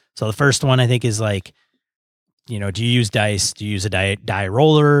based. So the first one I think is like, do you use dice? Do you use a die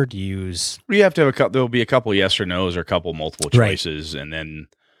roller? Do you use... You have to have a couple. There'll be a couple yes or no's or a couple multiple choices. Right. And then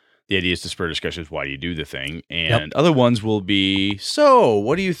the idea is to spur discussions. Why do you do the thing? And other ones will be, so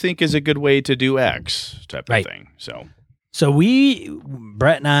what do you think is a good way to do X type of thing? So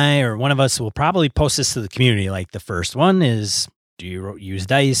Brett and I, or one of us, will probably post this to the community. Like the first one is, do you use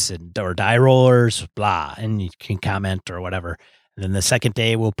dice or die rollers, blah, and you can comment or whatever. And then the second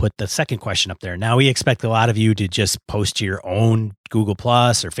day, we'll put the second question up there. Now, we expect a lot of you to just post to your own Google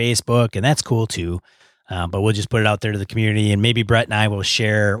Plus or Facebook, and that's cool too. But we'll just put it out there to the community, and maybe Brett and I will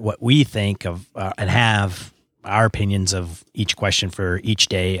share what we think of and have our opinions of each question for each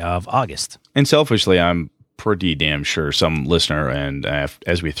day of August. And selfishly, I'm pretty damn sure some listener, and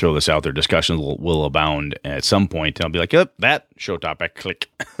as we throw this out there, discussions will abound at some point. And I'll be like, yep, that show topic, click.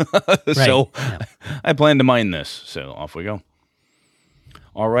 So I plan to mine this. So off we go.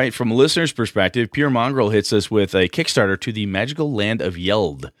 All right, from a listener's perspective, Pure Mongrel hits us with a Kickstarter to the Magical Land of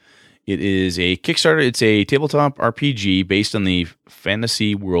Yeld. It is a Kickstarter. It's a tabletop RPG based on the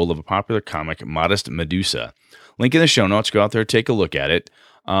fantasy world of a popular comic, Modest Medusa. Link in the show notes. Go out there, take a look at it.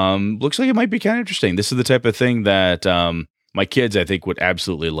 Looks like it might be kind of interesting. This is the type of thing that my kids, I think, would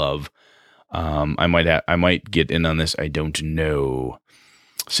absolutely love. I might get in on this. I don't know.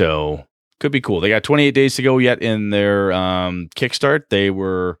 So could be cool. They got 28 days to go yet in their Kickstart. They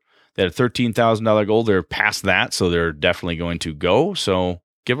had a $13,000 goal. They're past that, so they're definitely going to go. So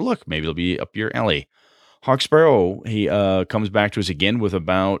give it a look. Maybe it'll be up your alley. Hawk Sparrow, he comes back to us again with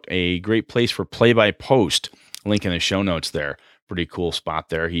about a great place for play-by-post. Link in the show notes there. Pretty cool spot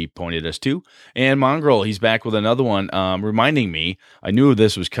there he pointed us to. And Mongrel, he's back with another one, reminding me, I knew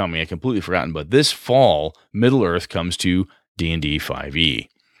this was coming. I completely forgotten, but this fall, Middle-earth comes to D&D 5e.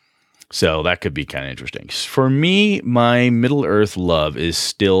 So that could be kind of interesting. For me, my Middle-earth love is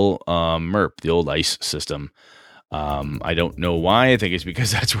still MERP, the old ICE system. I don't know why. I think it's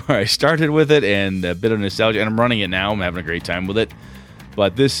because that's where I started with it and a bit of nostalgia. And I'm running it now. I'm having a great time with it.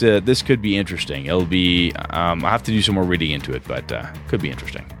 But this could be interesting. It'll be, I'll have to do some more reading into it, but could be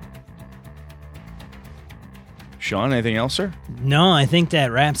interesting. Sean, anything else, sir? No, I think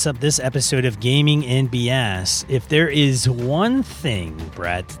that wraps up this episode of Gaming and BS. If there is one thing,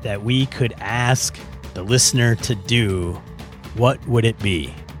 Brett, that we could ask the listener to do, what would it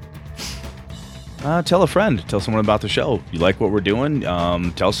be? Tell a friend. Tell someone about the show. You like what we're doing?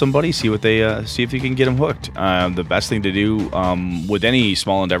 Tell somebody. See what they see if you can get them hooked. The best thing to do with any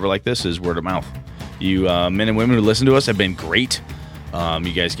small endeavor like this is word of mouth. You men and women who listen to us have been great.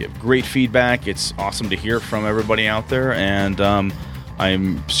 You guys give great feedback. It's awesome to hear from everybody out there, and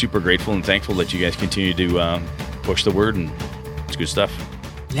I'm super grateful and thankful that you guys continue to push the word, and it's good stuff.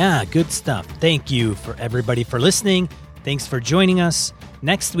 Yeah, good stuff. Thank you for everybody for listening. Thanks for joining us.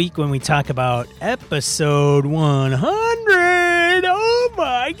 Next week when we talk about episode 100. Oh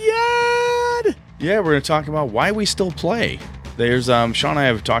my God! Yeah, we're going to talk about why we still play. There's Sean and I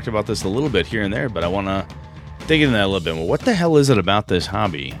have talked about this a little bit here and there, but I want to dig into that a little bit. Well, what the hell is it about this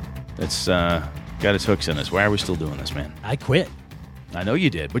hobby that's got its hooks in us? Why are we still doing this, man? I quit. I know you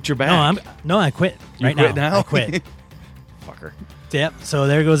did, but you're back. No, I quit. You right quit now. now? I quit. Fucker. Yep. So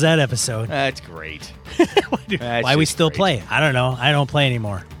there goes that episode. That's great. Why we still play? I don't know. I don't play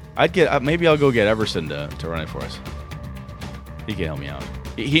anymore. I'd get maybe I'll go get Everson to run it for us. He can help me out.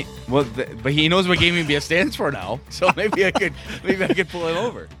 But he knows what Gaming BS stands for now, so maybe I could pull him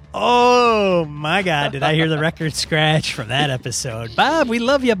over. Oh my God! Did I hear the record scratch from that episode? Bob, we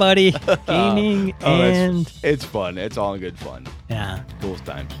love you, buddy. Gaming it's fun. It's all good fun. Yeah, cool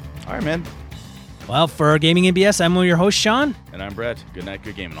times. All right, man. Well, for Gaming NBS, I'm your host, Sean. And I'm Brett. Good night,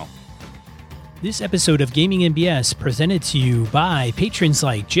 good gaming all. This episode of Gaming NBS presented to you by patrons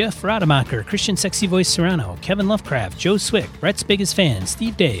like Jeff Rademacher, Christian Sexy Voice Serrano, Kevin Lovecraft, Joe Swick, Brett's Biggest Fan,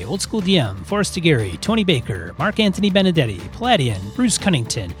 Steve Day, Old School DM, Forrest Aguirre, Tony Baker, Mark Anthony Benedetti, Palladian, Bruce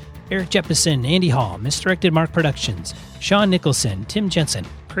Cunnington, Eric Jeppesen, Andy Hall, Misdirected Mark Productions, Sean Nicholson, Tim Jensen,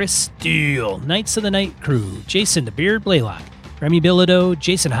 Chris Steele, Knights of the Night Crew, Jason the Beard Blaylock, Remy Bilodeau,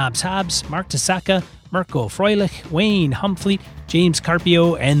 Jason Hobbs, Mark Tasaka, Mirko Froelich, Wayne Humfleet, James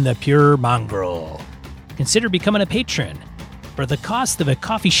Carpio, and the Pure Mongrel. Consider becoming a patron. For the cost of a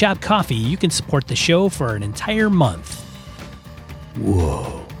coffee shop coffee, you can support the show for an entire month.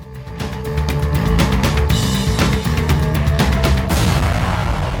 Whoa.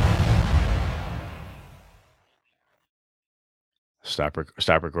 Stop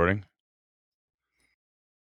recording.